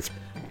 just I think it's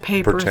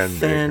paper pretend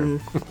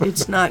thin.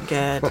 It's not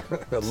good. it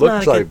It's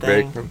looks not a like good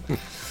thing. bacon.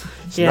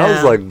 Yeah.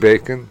 Smells like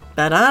bacon.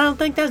 But I don't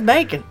think that's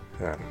bacon.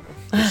 I don't know.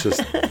 It's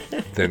just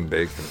thin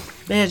bacon.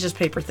 Yeah, it's just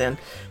paper thin.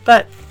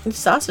 But the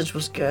sausage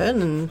was good,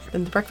 and the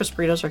breakfast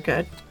burritos are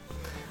good.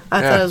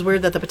 I Yeah. thought it was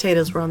weird that the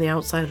potatoes were on the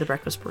outside of the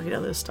breakfast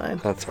burrito this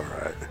time. That's all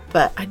right.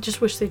 But I just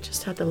wish they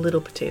just had the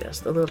little potatoes,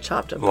 the little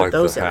chopped and put Like the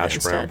those in hash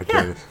there brown instead.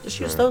 potatoes? Yeah, just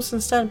use Yeah. those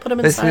instead and put them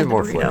They inside need the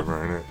more burrito.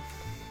 flavor in it.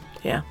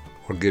 Yeah.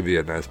 We'll give you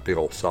a nice big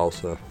old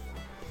salsa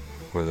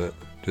with it.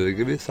 Do they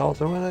give you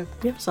salsa with it?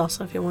 You have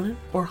salsa if you want it.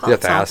 Or hot You have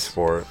to sauce. ask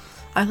for it.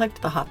 I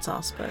liked the hot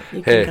sauce, but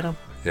you Hey, can get them.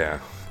 yeah.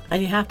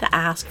 And you have to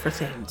ask for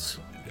things.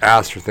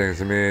 Ask for things.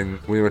 I mean,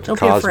 we went to Don't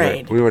be Cosmic.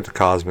 afraid. We went to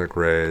Cosmic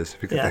Ray's.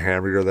 If you get Yeah. the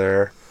hamburger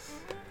there,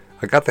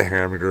 I got the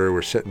hamburger.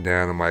 We're sitting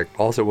down. I'm like,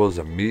 all it was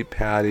a meat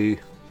patty,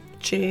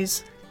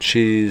 Cheese.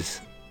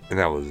 cheese, and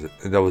that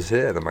was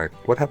it. I'm like,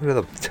 what happened to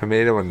the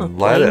tomato and Plain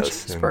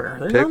lettuce? And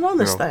cheeseburger. They're not on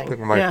this thing.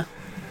 I'm like, Yeah.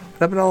 what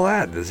happened to all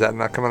that? Does that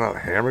not come out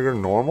of hamburger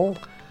normal?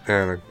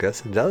 And I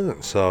guess it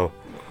doesn't. So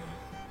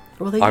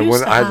Well, they I used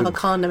went- to I have had- a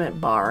condiment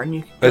bar, and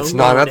you could go it's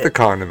not load at the it.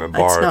 condiment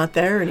bar. It's not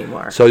there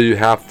anymore. So you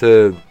have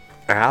to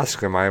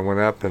ask him. I went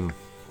up and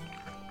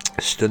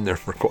stood there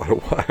for quite a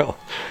while.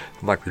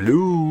 I'm like,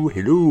 hello,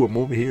 I'm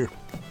over here.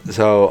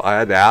 So I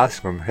had to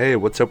ask him, hey,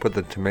 what's up with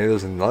the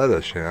tomatoes and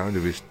lettuce? You know, do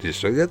you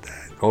still get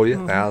that? Oh, you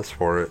have to ask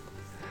for it.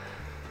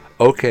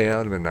 Okay, that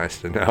would have been nice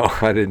to know.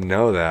 I didn't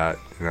know that,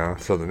 you know.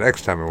 So the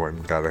next time I went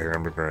and got a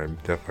hamburger, I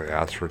definitely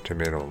asked for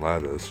tomato and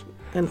lettuce.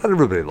 And Not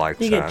everybody likes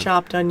you that. get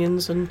chopped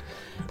onions, and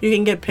you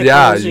can get pickles.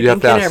 Yeah, you you can have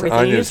to get ask everything.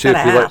 You onions just too.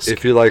 gotta ask.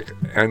 If you like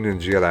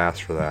onions, you gotta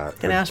ask for that. You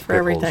can or ask for pickles.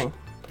 everything.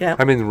 Yeah.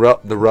 I mean,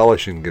 the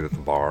relish you can get at the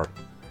bar,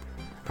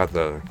 at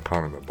the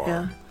condiment bar.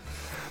 Yeah.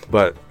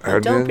 But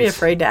But don't be onions-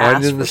 afraid to ask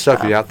onions for and stuff.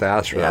 stuff. You have to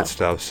ask for Yeah. that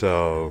stuff.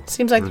 So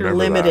Seems like they're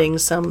remember that. limiting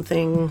some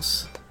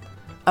things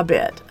a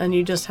bit, and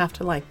you just have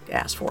to like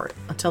ask for it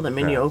until the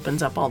menu Yeah.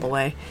 opens up all the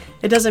way.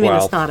 It doesn't mean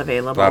Well, it's not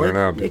available. I don't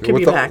know. It could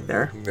With be back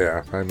there.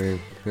 Yeah, I mean,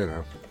 you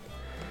know.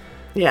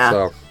 Yeah,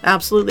 So-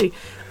 absolutely.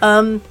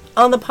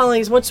 On the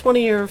Polynesian, what's one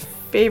of your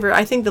favorite?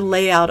 I think the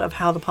layout of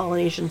how the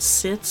Polynesian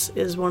sits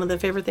is one of the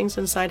favorite things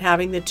inside.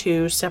 Having the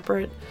 2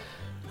 separate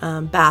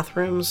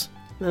bathrooms.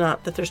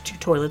 Not that there's 2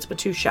 toilets, but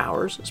 2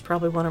 showers is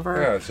probably one of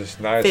our it's just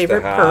nice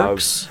favorite to have.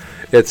 perks.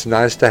 It's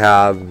nice to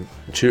have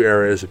 2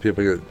 areas that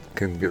people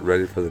can get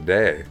ready for the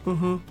day.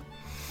 Mm-hmm.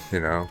 You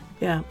know,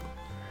 Yeah.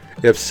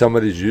 if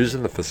somebody's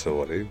using the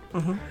facility,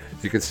 Mm-hmm.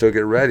 you can still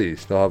get ready. You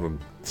still have a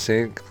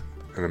sink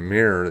and a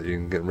mirror that you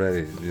can get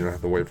ready. You don't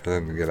have to wait for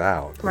them to get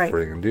out Right.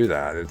 before you can do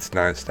that. It's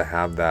nice to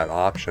have that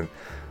option,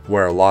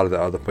 where a lot of the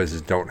other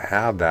places don't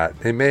have that.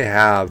 They may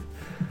have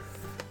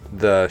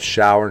the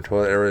shower and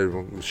toilet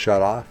area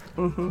shut off.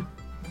 Mm-hmm.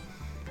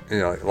 You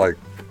know,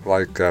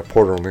 like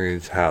Port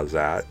Orleans has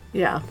that.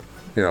 Yeah.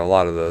 You know, a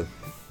lot of the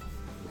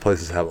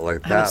places have it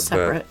like Have it that,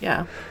 separate.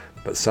 Yeah.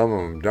 but some of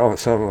them don't.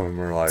 Some of them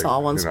are like, It's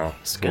all one you know,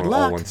 space. Good all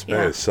luck. one space.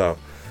 Yeah. So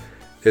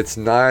it's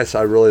nice.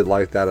 I really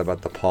like that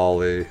about the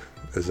Poly.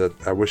 Is that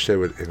I wish they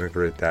would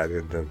integrate that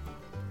into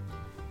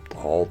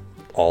all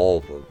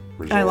the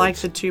resorts. I like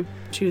the two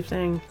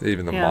thing.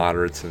 even the yeah.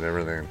 moderates and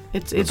everything.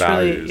 It's The really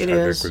values, it I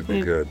is think would be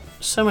It- good.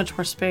 So much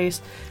more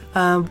space.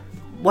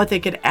 What they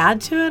could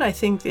add to it, I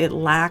think it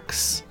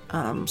lacks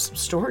some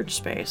storage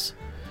space.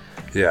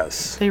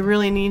 Yes. They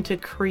really need to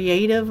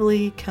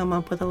creatively come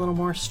up with a little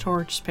more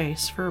storage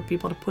space for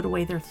people to put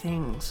away their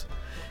things,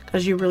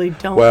 because you really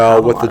don't. Well,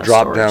 have a with lot the of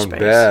drop storage down space.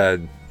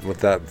 bed, with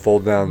that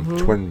fold down Mm-hmm.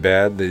 twin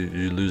bed,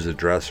 you lose a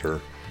dresser.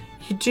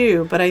 You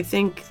do, but I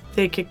think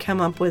they could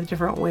come up with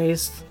different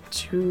ways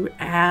to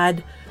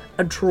add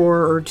a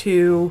drawer or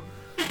 2.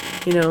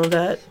 You know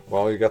that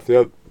Well, you got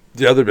the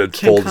other bed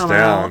can folds come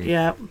down, out.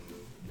 Yeah.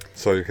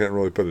 so you can't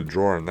really put a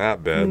drawer in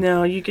that bed.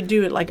 No, you could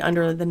do it like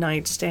under the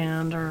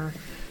nightstand or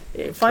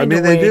I find mean,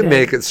 a they way do to,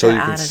 make it so to you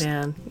can add it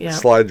in. Yeah.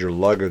 slide your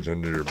luggage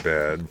under your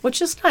bed. Which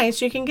is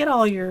nice. You can get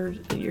all your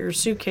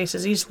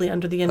suitcases easily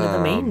under the end of the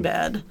main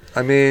bed.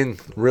 I mean,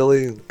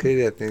 really,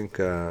 Katie, I think It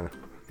for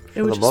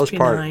would the just most be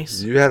part,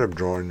 nice. you had a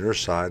drawer on your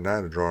side, and I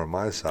had a drawer on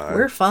my side.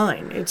 We're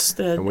fine. It's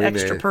the And we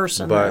extra may-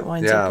 person but, that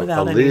winds yeah, up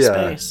without any Aaliyah-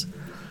 space.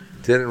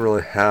 Didn't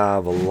really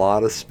have a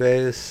lot of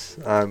space.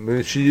 I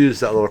mean, she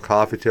used that little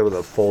coffee table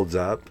that folds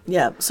up.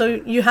 Yeah. So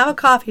you have a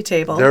coffee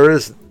table. There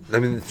is, I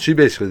mean, she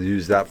basically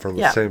used that for the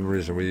Yeah. same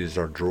reason we used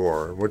our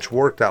drawer, which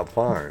worked out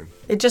fine.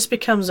 It just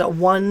becomes a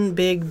one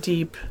big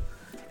deep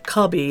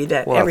cubby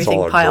that Well, that's everything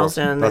all our piles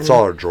drawer, in. That's and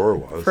all our drawer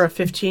was. For a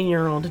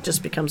 15-year-old, it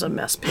just becomes a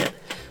mess pit.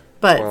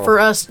 But Well, for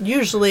us,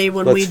 usually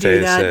when we let's do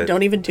face that, it.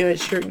 don't even do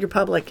it. You're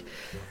public.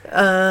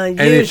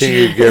 Anything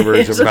you give her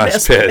is it's a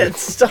mess pit.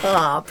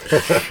 Stop.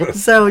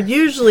 So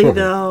usually,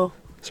 though,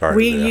 Sorry,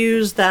 we Leah.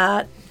 use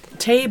that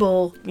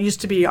table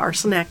used to be our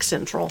snack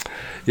central.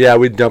 Yeah,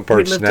 we'd dump our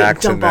We'd lift it,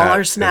 snacks dump in all that,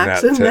 our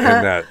snacks in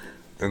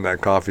in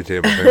that coffee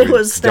table thing. It We'd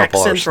was dump Snack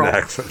all Central.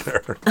 our snacks in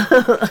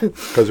there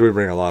because we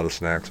bring a lot of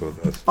snacks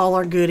with us. All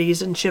our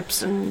goodies and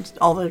chips and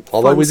all the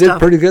Although fun we did stuff.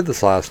 pretty good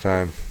this last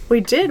time. We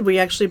did. We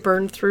actually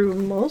burned through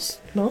most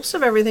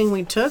of everything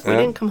we took. We Yeah.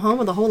 didn't come home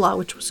with a whole lot,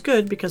 which was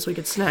good because we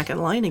could snack in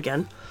line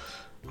again,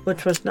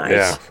 which was nice.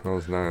 Yeah, that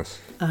was nice.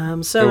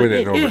 So And we it,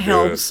 didn't it overdo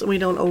helps. We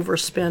don't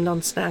overspend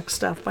on snack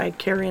stuff by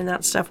carrying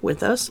that stuff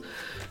with us,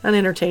 and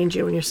entertains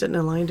you when you're sitting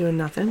in line doing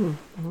nothing,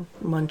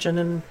 munching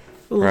and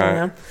fooling Right.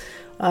 around.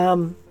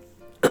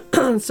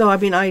 So I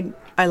mean,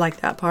 I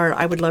like that part.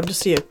 I would love to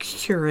see a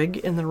Keurig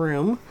in the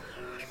room.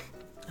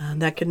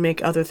 That could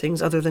make other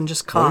things other than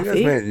just Well,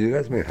 coffee. you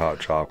guys made hot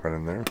chocolate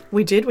in there.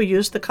 We did. We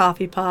used the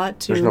coffee pot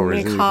to There's no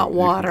make reason hot you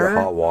water. can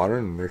get hot water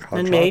and make hot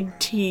and chocolate. made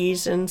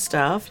teas and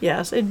stuff.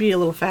 Yes, it'd be a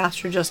little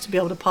faster just to be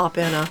able to pop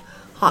in a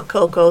hot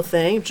cocoa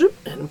thing zoop,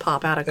 and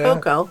pop out a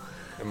cocoa.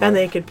 And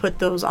they could put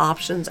those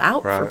options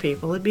out for Right.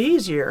 people. It'd be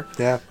easier.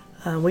 Yeah.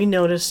 We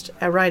noticed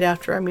right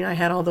after, I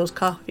had all those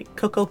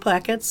cocoa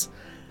packets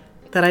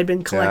that I'd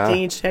been collecting.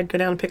 Yeah. Each day I'd go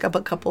down and pick up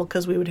a couple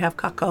because we would have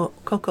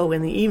cocoa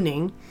in the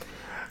evening.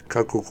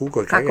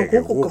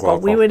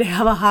 We would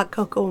have a hot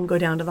cocoa and go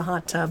down to the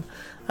hot tub.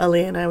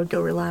 Ali and I would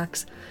go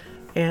relax.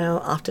 And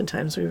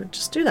oftentimes we would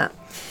just do that.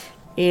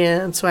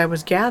 And so I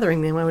was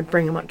gathering them. I would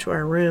bring them up to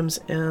our rooms.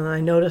 And I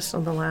noticed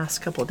on the last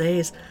couple of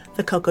days,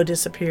 the cocoa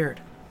disappeared.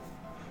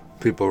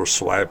 People were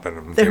swiping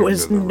them. There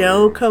was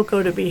no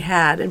cocoa to be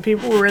had. And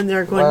people were in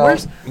there going,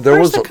 where's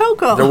the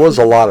cocoa? There was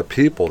a lot of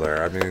people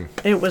there. I mean,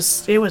 It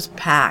was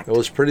packed. it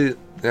was pretty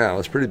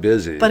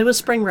busy. But it was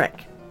spring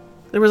break.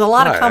 There was a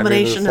lot of Right, I mean,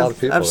 combination there's a lot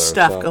people of there,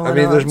 stuff so- going on.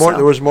 I mean, there's more. so-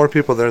 There was more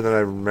people there than I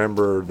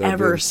remember there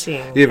Ever being,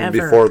 seen, even ever,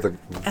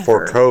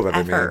 before COVID.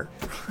 ever.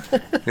 I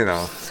mean, you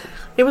know,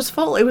 It was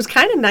full. It was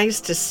kind of nice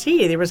to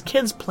see. There was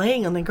kids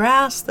playing on the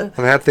grass. and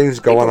they had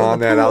things going People in on.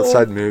 the They had pool.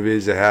 outside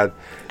movies. They had.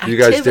 You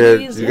guys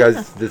Activities,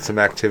 did some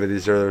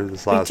activities there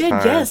this We last did,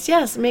 time.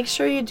 yes. Make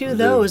sure you do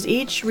those.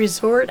 Each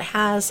resort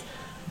has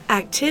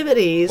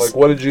activities. Like,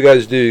 what did you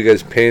guys do? You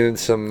guys painted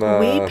some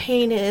we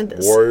painted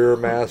warrior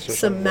masks or some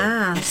something?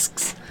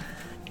 masks,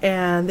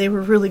 and they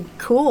were really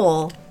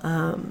cool.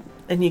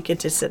 And you get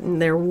to sit in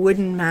their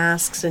wooden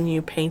masks, and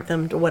you paint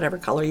them to whatever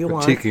color you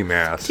want. Tiki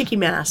masks. Tiki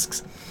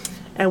masks.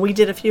 And we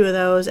did a few of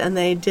those, and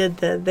they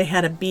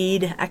had a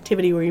bead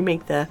activity where you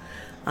make the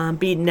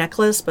bead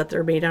necklace, but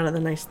they're made out of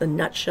the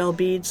nutshell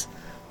beads,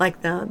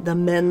 like the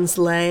men's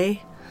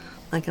lei,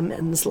 like a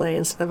men's lei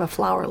instead of a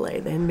flower lei.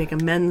 They make a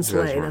men's You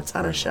guys lei weren't that's out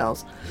of playing-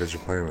 shells. You guys are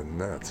playing with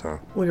nuts, huh?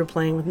 We were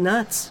playing with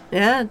nuts.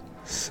 Yeah,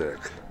 Sick.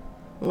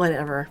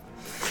 whatever.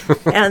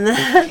 And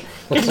then,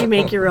 because you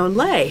make your own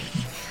lei.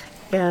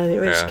 And it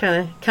was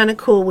Yeah. kind of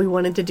cool. We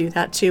wanted to do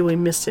that too. We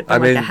missed it by I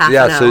mean, like a half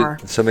yeah. an hour.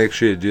 So make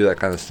sure you do that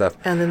kind of stuff.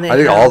 And then they I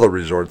think have- all the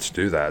resorts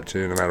do that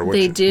too, no matter which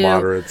They do.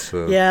 moderates.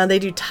 Yeah, they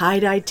do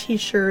tie-dye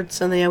T-shirts,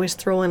 and they always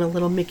throw in a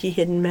little Mickey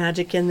hidden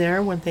magic in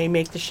there when they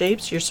make the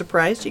shapes. You're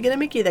surprised you get a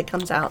Mickey that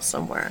comes out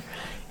somewhere,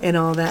 and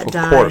all that Of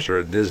dye. course, you're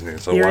at Disney,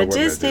 so You're why at wouldn't they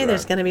do Disney.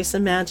 There's that? going to be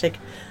some magic.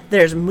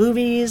 There's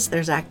movies.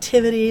 There's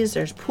activities.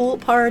 There's pool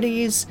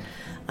parties.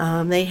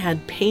 They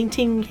had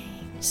painting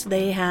games.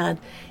 They had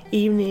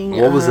evening.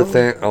 What was the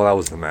thing? Oh, that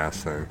was the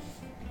mask thing.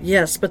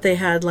 Yes, but they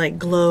had like a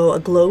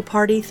glow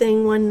party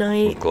thing one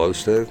night Glow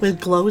sticks. with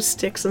glow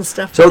sticks and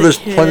stuff. So for the there's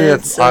plenty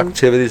of kids and-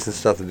 activities and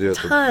stuff to do at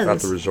the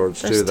Tons.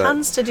 resorts There's too.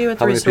 tons to do at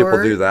the how many people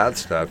resort. do that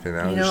stuff? You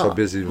know, You you're know, so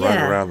busy running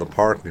yeah. around the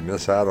park, you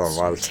miss out on a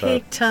lot of stuff.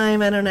 Take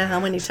time. I don't know how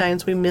many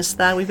times we missed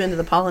that. We've been to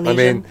the I Polynesian.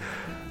 mean,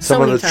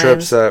 some of many the trips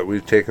times. that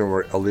we've taken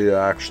where Aaliyah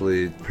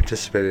actually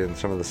participated in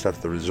some of the stuff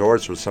at the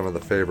resorts was some of the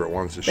favorite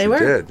ones that They she were.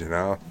 did. You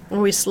know,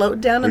 When we slowed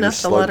down we enough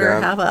just to slowed let her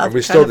down. have a And we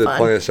kind still of did fun.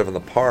 plenty of stuff in the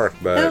park,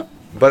 but Yep.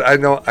 but I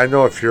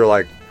know if you're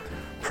like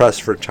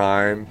pressed for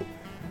time,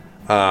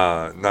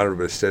 not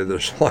everybody stays there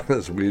as long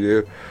as we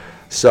do.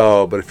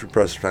 So, but if you're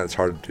pressed for time, it's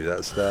hard to do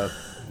that stuff.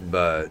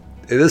 But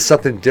it is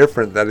something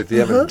different that if you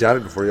haven't done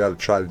it before, you got to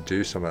try to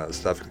do some of that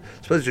stuff,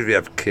 especially if you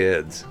have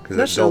kids, because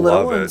Especially they'll the little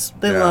love ones.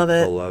 it. They Yeah, love it.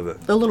 They'll love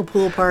it. The little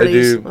pool They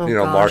parties. do, Oh, you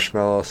know, gosh.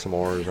 marshmallow,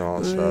 s'mores, and all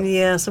that stuff.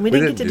 Yeah, so we We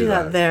didn't get to didn't do do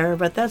that that. there,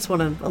 but that's one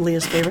of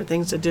Aaliyah's favorite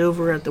things to do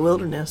over at the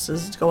wilderness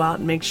is to go out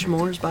and make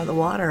s'mores by the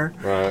water.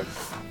 Right.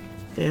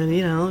 And,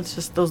 you know, it's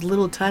just those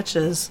little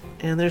touches.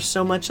 And there's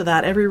so much of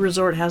that. Every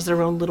resort has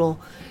their own little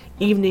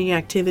evening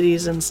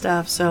activities and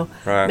stuff. So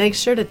Right. make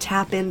sure to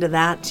tap into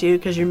that, too,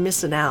 because you're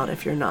missing out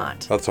if you're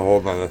not. That's a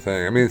whole other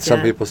thing. I mean, some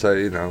Yeah. people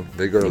say, you know,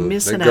 they go You're to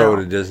missing to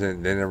out. Disney,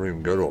 and they never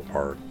even go to a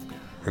park.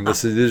 And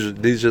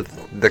these are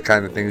the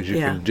kind of things you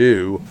Yeah. can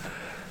do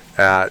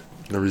at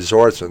the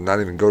resorts and not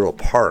even go to a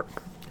park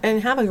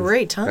And have a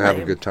great time. and have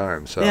a good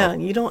time. So Yeah,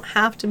 you don't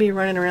have to be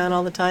running around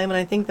all the time. And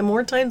I think the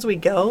more times we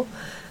go,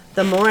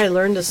 the more I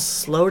learn to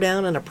slow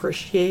down and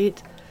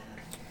appreciate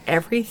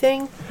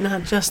everything,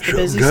 not just the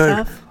busy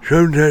stuff.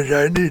 Sometimes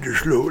I need to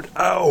slow it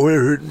down. It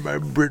hurting my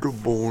brittle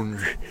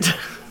bones.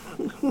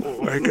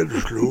 I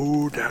gotta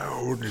slow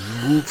down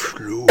and move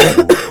slow.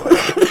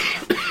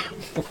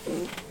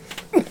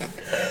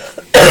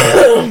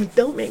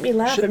 Don't make me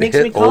laugh. It Shouldn't makes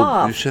hit me old-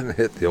 cough. You shouldn't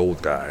hit the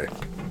old guy.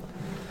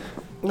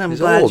 I'm He's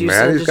glad old, you man.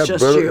 said He's it's got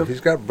just brittle. you.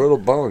 He's got brittle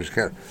bones. You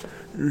can't.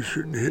 You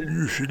shouldn't hit.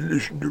 You should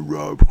listen to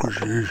Rob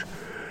because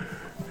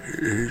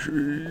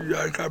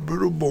I got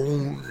brittle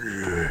bones.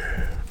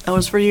 That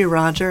was for you,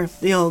 Roger.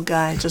 The old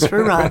guy, just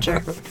for Roger.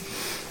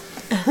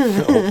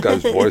 The old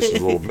guy's voice is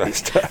a little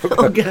messed up.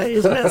 Old guy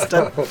is messed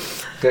up.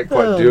 Can't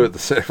quite do it the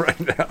same right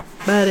now.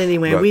 But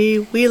anyway, But-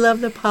 we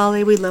love the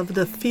Poly. We love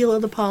the feel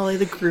of the Poly,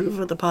 the groove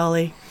of the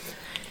Poly.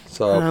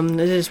 So It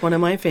is one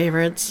of my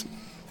favorites.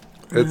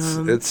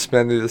 it's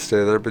spendy to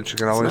stay there, but you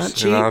can It's always, not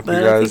cheap, you know, if but you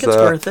I guys, think it's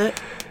worth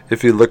it.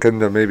 if you look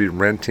into maybe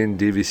renting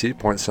DVC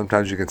points,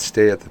 sometimes you can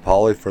stay at the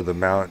Poly for the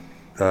amount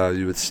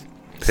you would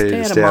pay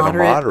to stay at a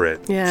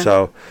moderate. Yeah.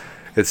 So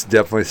it's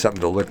definitely something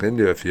to look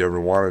into if you ever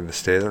wanted to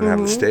stay there and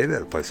haven't Mm-hmm. stayed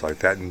at a place like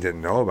that and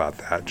didn't know about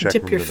that. Check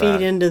Dip into your feet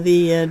that. into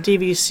the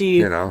DVC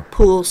You know.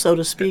 pool, so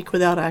to speak,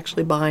 without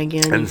actually buying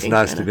in. And You it's can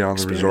nice kinda to be on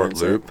the resort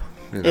experience it. loop.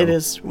 You know, It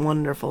is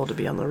wonderful to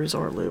be on the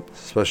resort loop.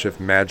 especially if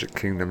Magic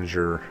Kingdom's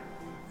your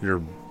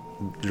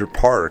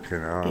park. You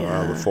know,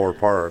 Yeah. the 4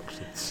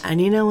 parks. It's,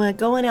 And you know what?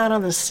 Going out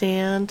on the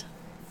sand,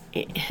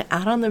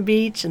 out on the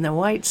beach in the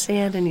white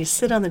sand, and you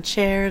sit on the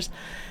chairs.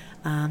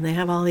 They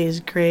have all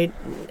these great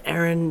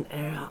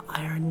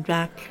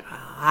Adirondack.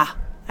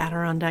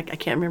 I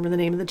can't remember the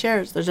name of the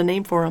chairs. There's a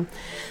name for them.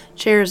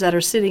 Chairs that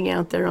are sitting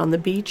out there on the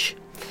beach.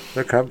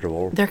 they're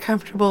comfortable. They're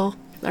comfortable.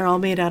 They're all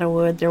made out of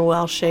wood. They're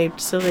well shaped,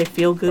 so they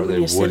feel good Are when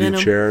they you sit in woody them.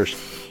 chairs?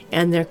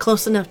 And they're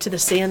close enough to the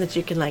sand that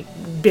you can like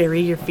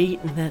bury your feet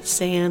in that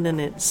sand, and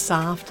it's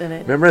soft and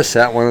it. Remember I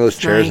sat in one of those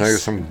chairs and I got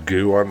Nice. some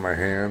goo on my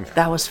hand?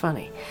 That was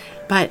funny,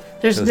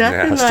 but there's It was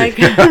nothing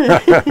nasty.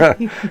 like.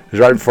 It was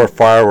right before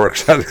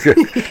fireworks. I had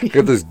to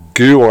get this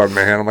goo on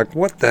my hand. I'm like,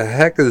 what the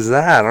heck is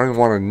that? I don't even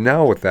want to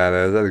know what that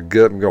is. I had to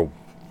get up and go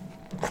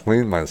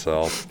clean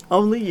myself.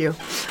 Only you.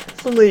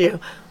 Only you.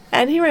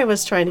 And here I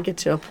was trying to get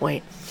to a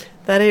point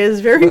that it is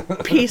very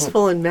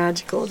peaceful and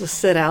magical to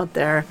sit out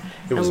there.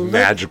 It was and look-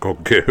 magical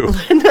goo.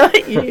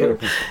 Not you.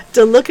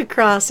 To look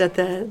across at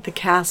the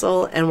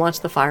castle and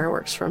watch the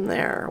fireworks from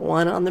there.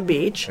 One on the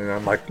beach, And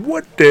I'm like,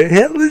 what the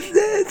hell is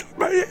this on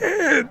my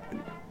head?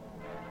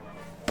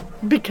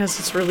 because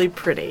it's really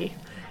pretty.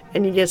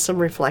 And you get some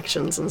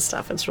reflections and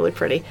stuff. It's really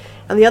pretty.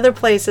 And the other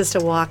place is to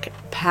walk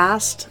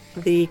past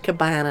the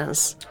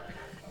cabanas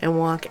and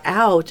walk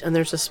out, and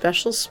there's a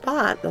special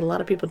spot that a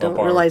lot of people don't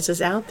on- realize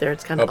is out there.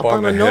 It's kind of up up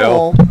on on a the hill.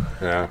 knoll.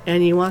 Yeah.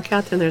 And you walk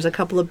out there, and there's a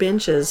couple of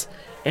benches,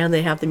 and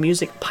they have the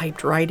music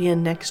piped right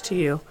in next to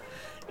you.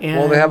 And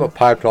Well, they have it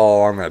piped all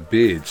along that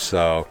beach,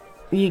 so.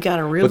 you got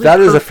a really But that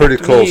is a pretty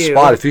perfect cool view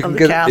spot. If you of can the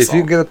get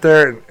castle. up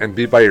there and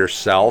be by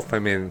yourself, I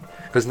mean,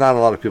 because not a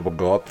lot of people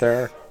go up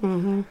there.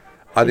 Mm-hmm.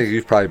 I think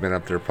you've probably been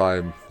up there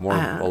probably more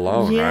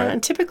alone, yeah, right?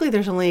 and typically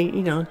there's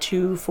only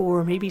 2,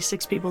 4, maybe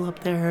 6 people up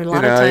there. A lot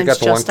You know, of times you got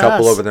the one just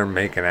couple us. over there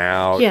making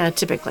out. Yeah,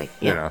 typically.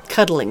 Yeah, You know.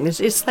 cuddling.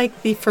 It's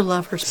like the For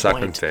Lovers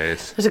Sucking point.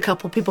 face. There's a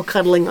couple people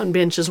cuddling on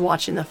benches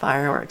watching the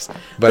fireworks.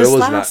 But This it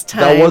was last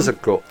not. That time,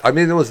 wasn't cool. I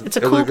mean, it was. It's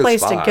a it was cool good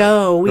place spot. to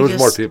go. There was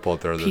more people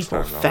out there this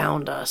People time. Though.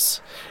 found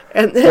us,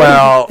 and then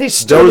Well, they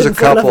stood there was in a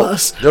front couple. of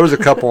us. There was a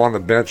couple on the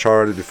bench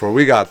already before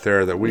we got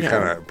there that we Yeah.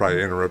 kind of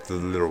probably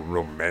interrupted the little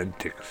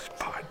romantic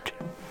spot.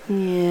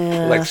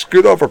 Yeah, Like,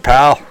 scoot over,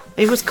 pal.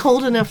 it was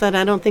cold enough that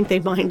I don't think they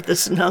minded the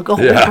snuggle.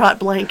 We Yeah. brought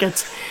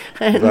blankets,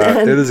 and But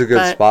it is a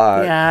good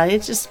spot. Yeah,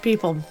 it's just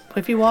people.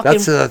 If you walk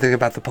That's in, the other thing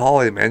about the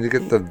Poly, man. You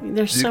get the.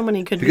 There's you, so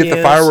many good You get the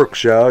views. fireworks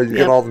show. You Yep.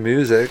 get all the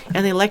music.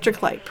 and the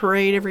electric light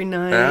parade every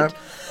night. Yeah.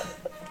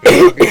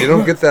 You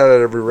don't get that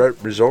at every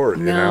resort.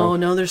 You know.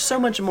 No, there's so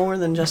much more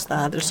than just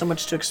that. There's so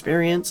much to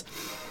experience.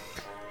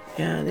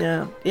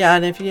 Yeah.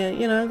 And if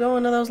you go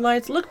into those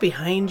lights, look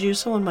behind you.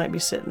 Someone might be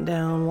sitting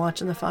down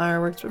watching the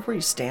fireworks before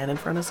you stand in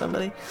front of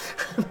somebody.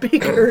 Be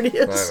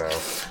courteous. I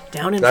know.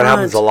 Down in That front.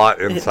 happens a lot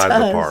It inside the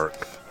does.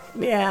 park.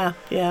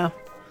 Yeah.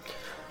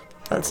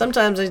 But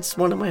sometimes it's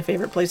one of my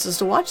favorite places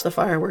to watch the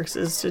fireworks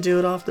is to do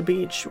it off the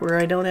beach where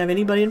I don't have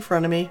anybody in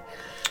front of me,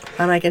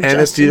 and I can And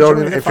just if you don't,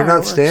 enjoy the if you're not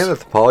fireworks. staying at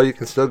the Poly, you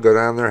can still go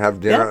down there,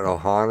 have dinner Yeah. at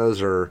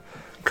Ohana's or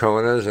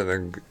Kona's, and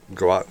then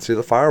go out and see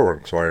the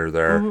fireworks while you're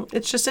there.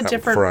 It's just a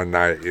different. For a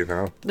night, you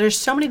know. There's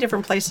so many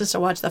different places to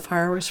watch the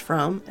fireworks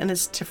from, and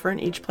it's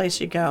different each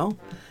place you go.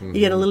 You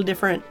get a little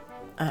different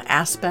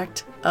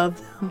aspect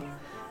of them,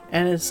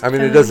 and it's. I mean,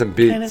 it kinda- doesn't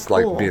beat kinda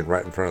like cool. being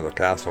right in front of the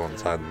castle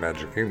inside the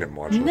Magic Kingdom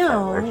watching the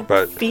fireworks, No,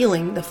 but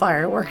feeling the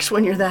fireworks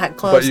when you're that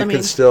close. but you I mean,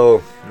 can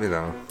still, you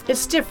know,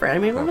 it's different. I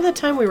mean, remember the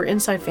time we were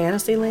inside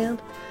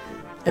Fantasyland?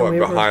 What,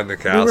 behind the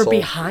We castle? were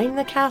behind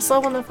the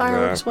castle when the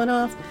fireworks went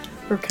off.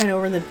 We were kind of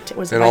over in the.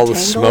 Was it and by all the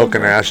Tangled? smoke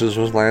and ashes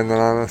was landing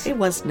on us. It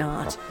was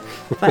not,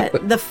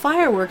 but the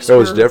fireworks. It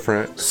was were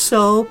different.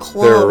 So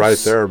close. They were right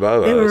there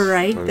above They us. were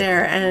right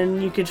there,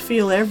 and you could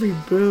feel every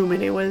boom,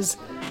 and it was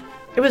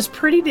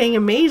pretty dang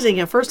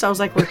amazing. At first, I was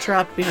like, "We're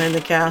trapped behind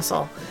the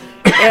castle,"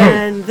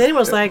 and then it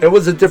was like, It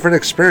was a different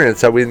experience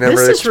that we never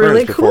This is experienced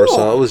really before, cool.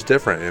 so it was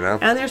different, you know.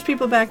 and there's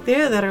people back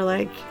there that are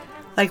like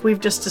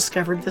we've just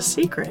discovered the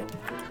secret.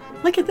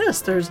 Look at this.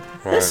 This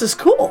Right. is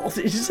cool.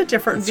 It's just a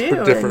different view. A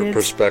and different it's-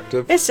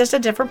 perspective. It's just a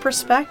different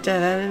perspective,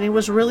 and it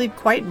was really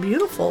quite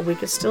beautiful. We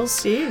could still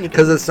see. And you could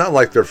Because it's not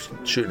like they're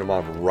shooting them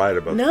on right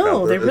above the No,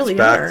 castle. they It's really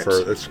back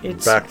aren't.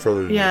 It's back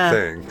further than yeah. the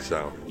thing,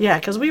 so Yeah,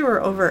 because we were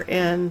over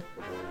in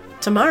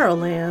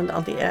Tomorrowland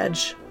on the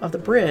edge of the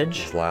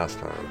bridge it's last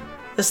time.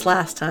 this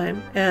last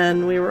time,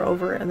 and we were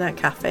over in that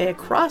cafe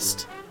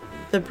across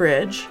the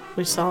bridge.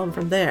 We saw them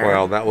from there.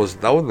 Well, that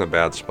wasn't a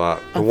bad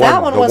spot. The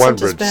that one the wasn't one as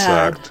bridge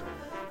bad. sucked.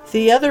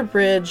 The other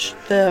bridge,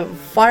 the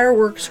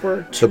fireworks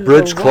were to The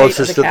bridge the right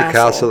closest of to the the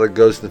castle that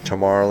goes to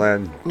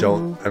Tomorrowland,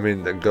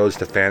 that goes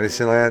to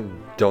Fantasyland,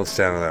 don't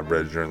stand on that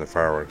bridge during the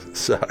fireworks. It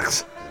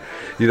sucks.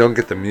 You don't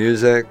get the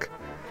music,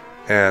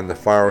 and the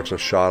fireworks are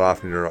shot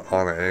off, and you're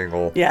on an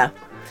angle. Yeah,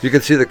 You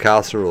can see the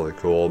castle really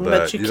cool,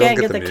 but you don't can't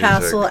get get the music.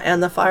 castle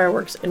and the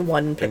fireworks in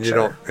one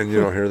picture. And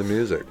you don't hear the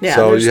music. Yeah,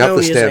 so there's you have no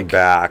to stand music.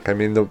 back. I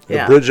mean, the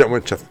Yeah. bridge that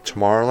went to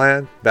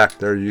Tomorrowland back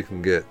there, you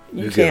can get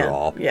You get can, it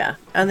all. yeah.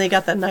 And they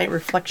got that night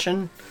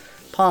reflection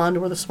pond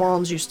where the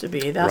swans used to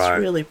be. That's Right.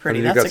 really pretty.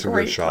 I mean, you That's got a some good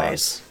great shots.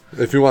 place.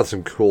 If you want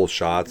some cool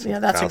shots, Yeah,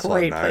 at the that's a castle at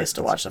great night, place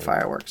to that's watch the good.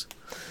 fireworks.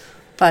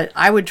 But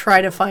I would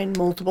try to find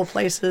multiple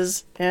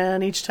places,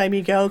 and each time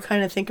you go,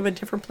 kind of think of a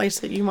different place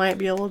that you might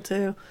be able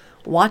to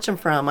watch them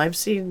from. I've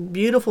seen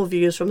beautiful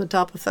views from the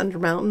top of Thunder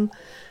Mountain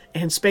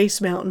and Space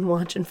Mountain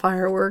watching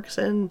fireworks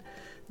and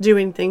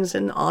doing things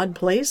in odd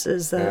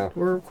places that Yeah.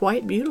 were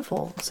quite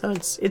beautiful. So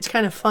it's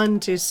kind of fun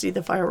to see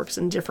the fireworks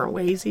in different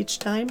ways each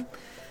time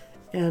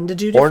and to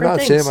do Or different not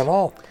things. see them at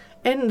all.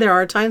 And there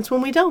are times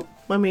when we don't.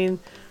 I mean,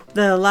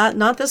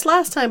 not this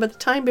last time, but the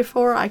time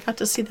before, I got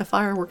to see the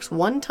fireworks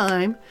one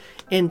time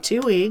in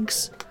 2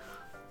 weeks.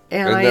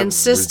 And Isn't I that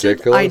insisted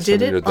ridiculous? I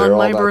did I mean, it you're there on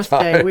my all that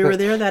birthday. time. We were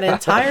there that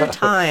entire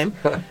time,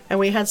 and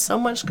we had so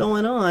much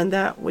going on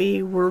that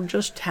we were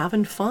just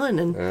having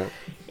fun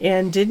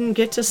and didn't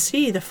get to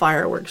see the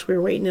fireworks. We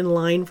were waiting in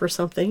line for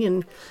something,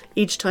 and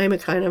each time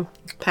it kind of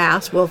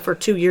passed. Well, for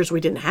 2 years we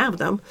didn't have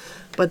them,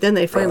 but then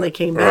they finally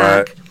came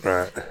back.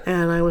 Right.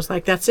 And I was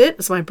like, that's it.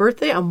 It's my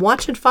birthday. I'm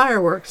watching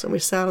fireworks. And we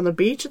sat on the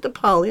beach at the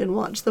Poly and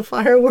watched the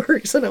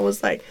fireworks. And I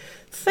was like,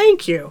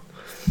 thank you.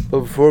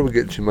 But before we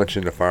get too much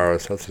into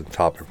fireworks, that's a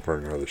topic for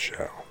another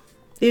show.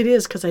 It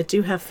is, because I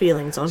do have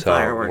feelings on So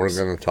fireworks.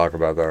 we're going to talk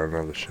about that on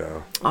another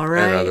show. All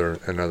right.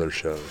 And other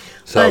shows.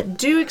 So, But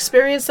do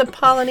experience the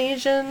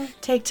Polynesian.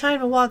 Take time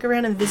to walk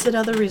around and visit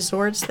other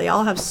resorts. They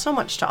all have so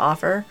much to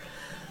offer.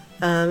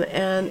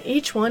 And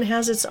each one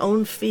has its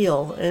own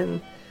feel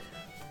and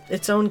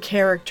its own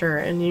character.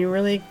 And you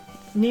really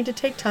need to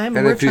take time.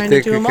 and We're if you trying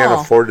think to do you them can't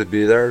all. afford to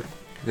be there,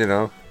 you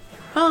know,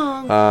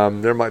 Oh,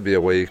 there might be a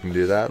way you can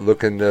do that.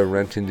 Look into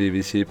renting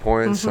DVC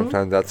points.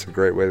 Sometimes that's a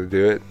great way to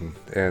do it.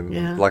 And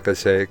Yeah. like I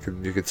say,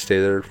 you could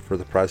stay there for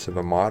the price of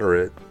a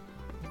moderate.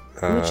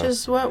 which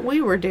is what we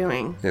were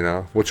doing. You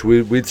know, which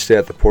we'd stay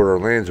at the Port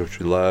Orleans, which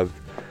we loved.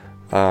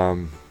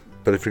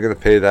 But if you're going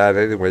to pay that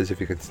anyways,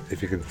 if you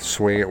can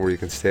swing it where you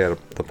can stay at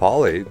the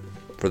Poly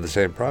for the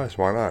same price,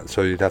 why not?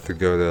 So you'd have to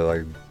go to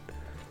like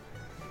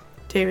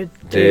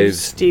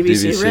Dave's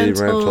DVC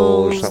rental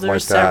or something There's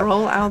like that.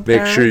 several out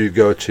there. Make sure you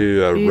go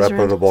to a These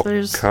reputable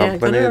rentals,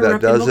 company go to a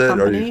that does it.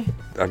 reputable Or you, company.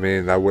 I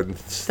mean, I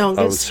wouldn't. Don't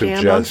I get would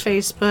scammed on suggest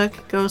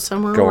Facebook. Go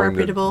somewhere going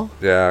reputable.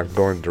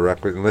 going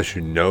directly unless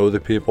you know the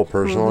people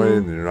personally,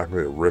 and you're not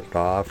going to get ripped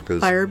off because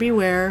Buyer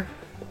beware.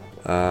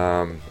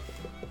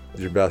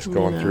 you're best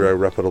going through a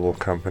reputable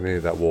company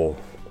that will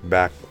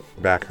back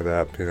it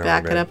up. You know,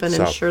 Back what I it mean? up and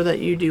So, ensure that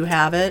you do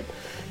have it.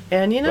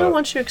 And But-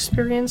 once you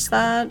experience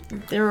that,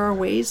 there are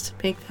ways to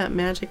make that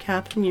magic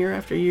happen year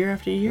after year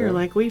after year,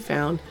 like we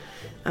found.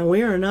 And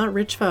we are not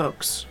rich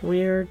folks.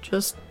 We are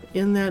just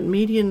in that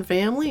median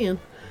family, and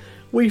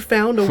we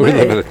found a We live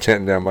in way. a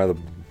tent down by the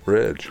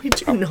bridge. We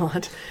do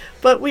not.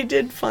 But we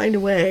did find a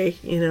way,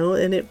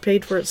 and it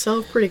paid for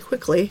itself pretty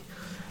quickly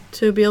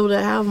to be able to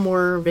have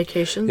more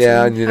vacations.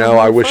 Yeah, and have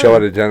I more wish I fun.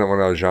 would have done it when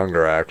I was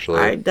younger.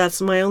 Actually,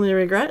 That's my only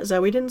regret, is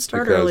that we didn't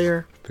start because,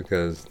 earlier.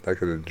 because I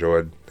could have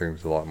enjoyed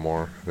things a lot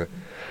more.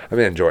 I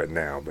mean, I enjoy it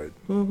now, but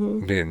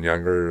being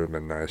younger, it would have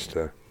been nice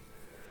to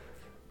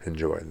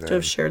enjoy it then. To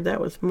have shared that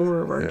with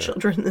more of our Yeah.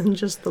 children than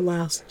just the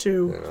last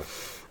two. You know.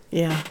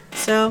 Yeah.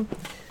 So,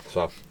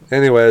 So,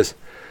 anyways,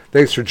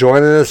 thanks for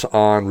joining us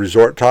on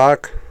Resort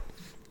Talk,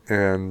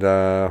 and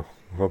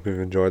hope you've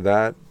enjoyed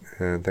that.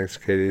 And thanks,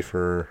 Katie,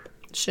 for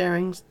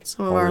sharing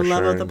some of Oh, our we're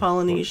love of the sharing.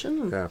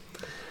 Polynesian. yeah.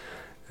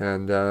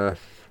 And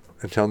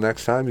until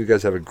next time, you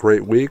guys have a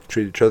great week.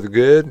 Treat each other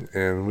good,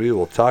 and we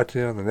will talk to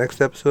you on the next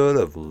episode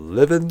of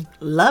Living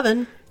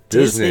Loving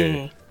Disney.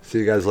 Disney. See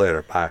you guys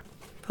later. Bye.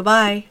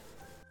 Bye-bye.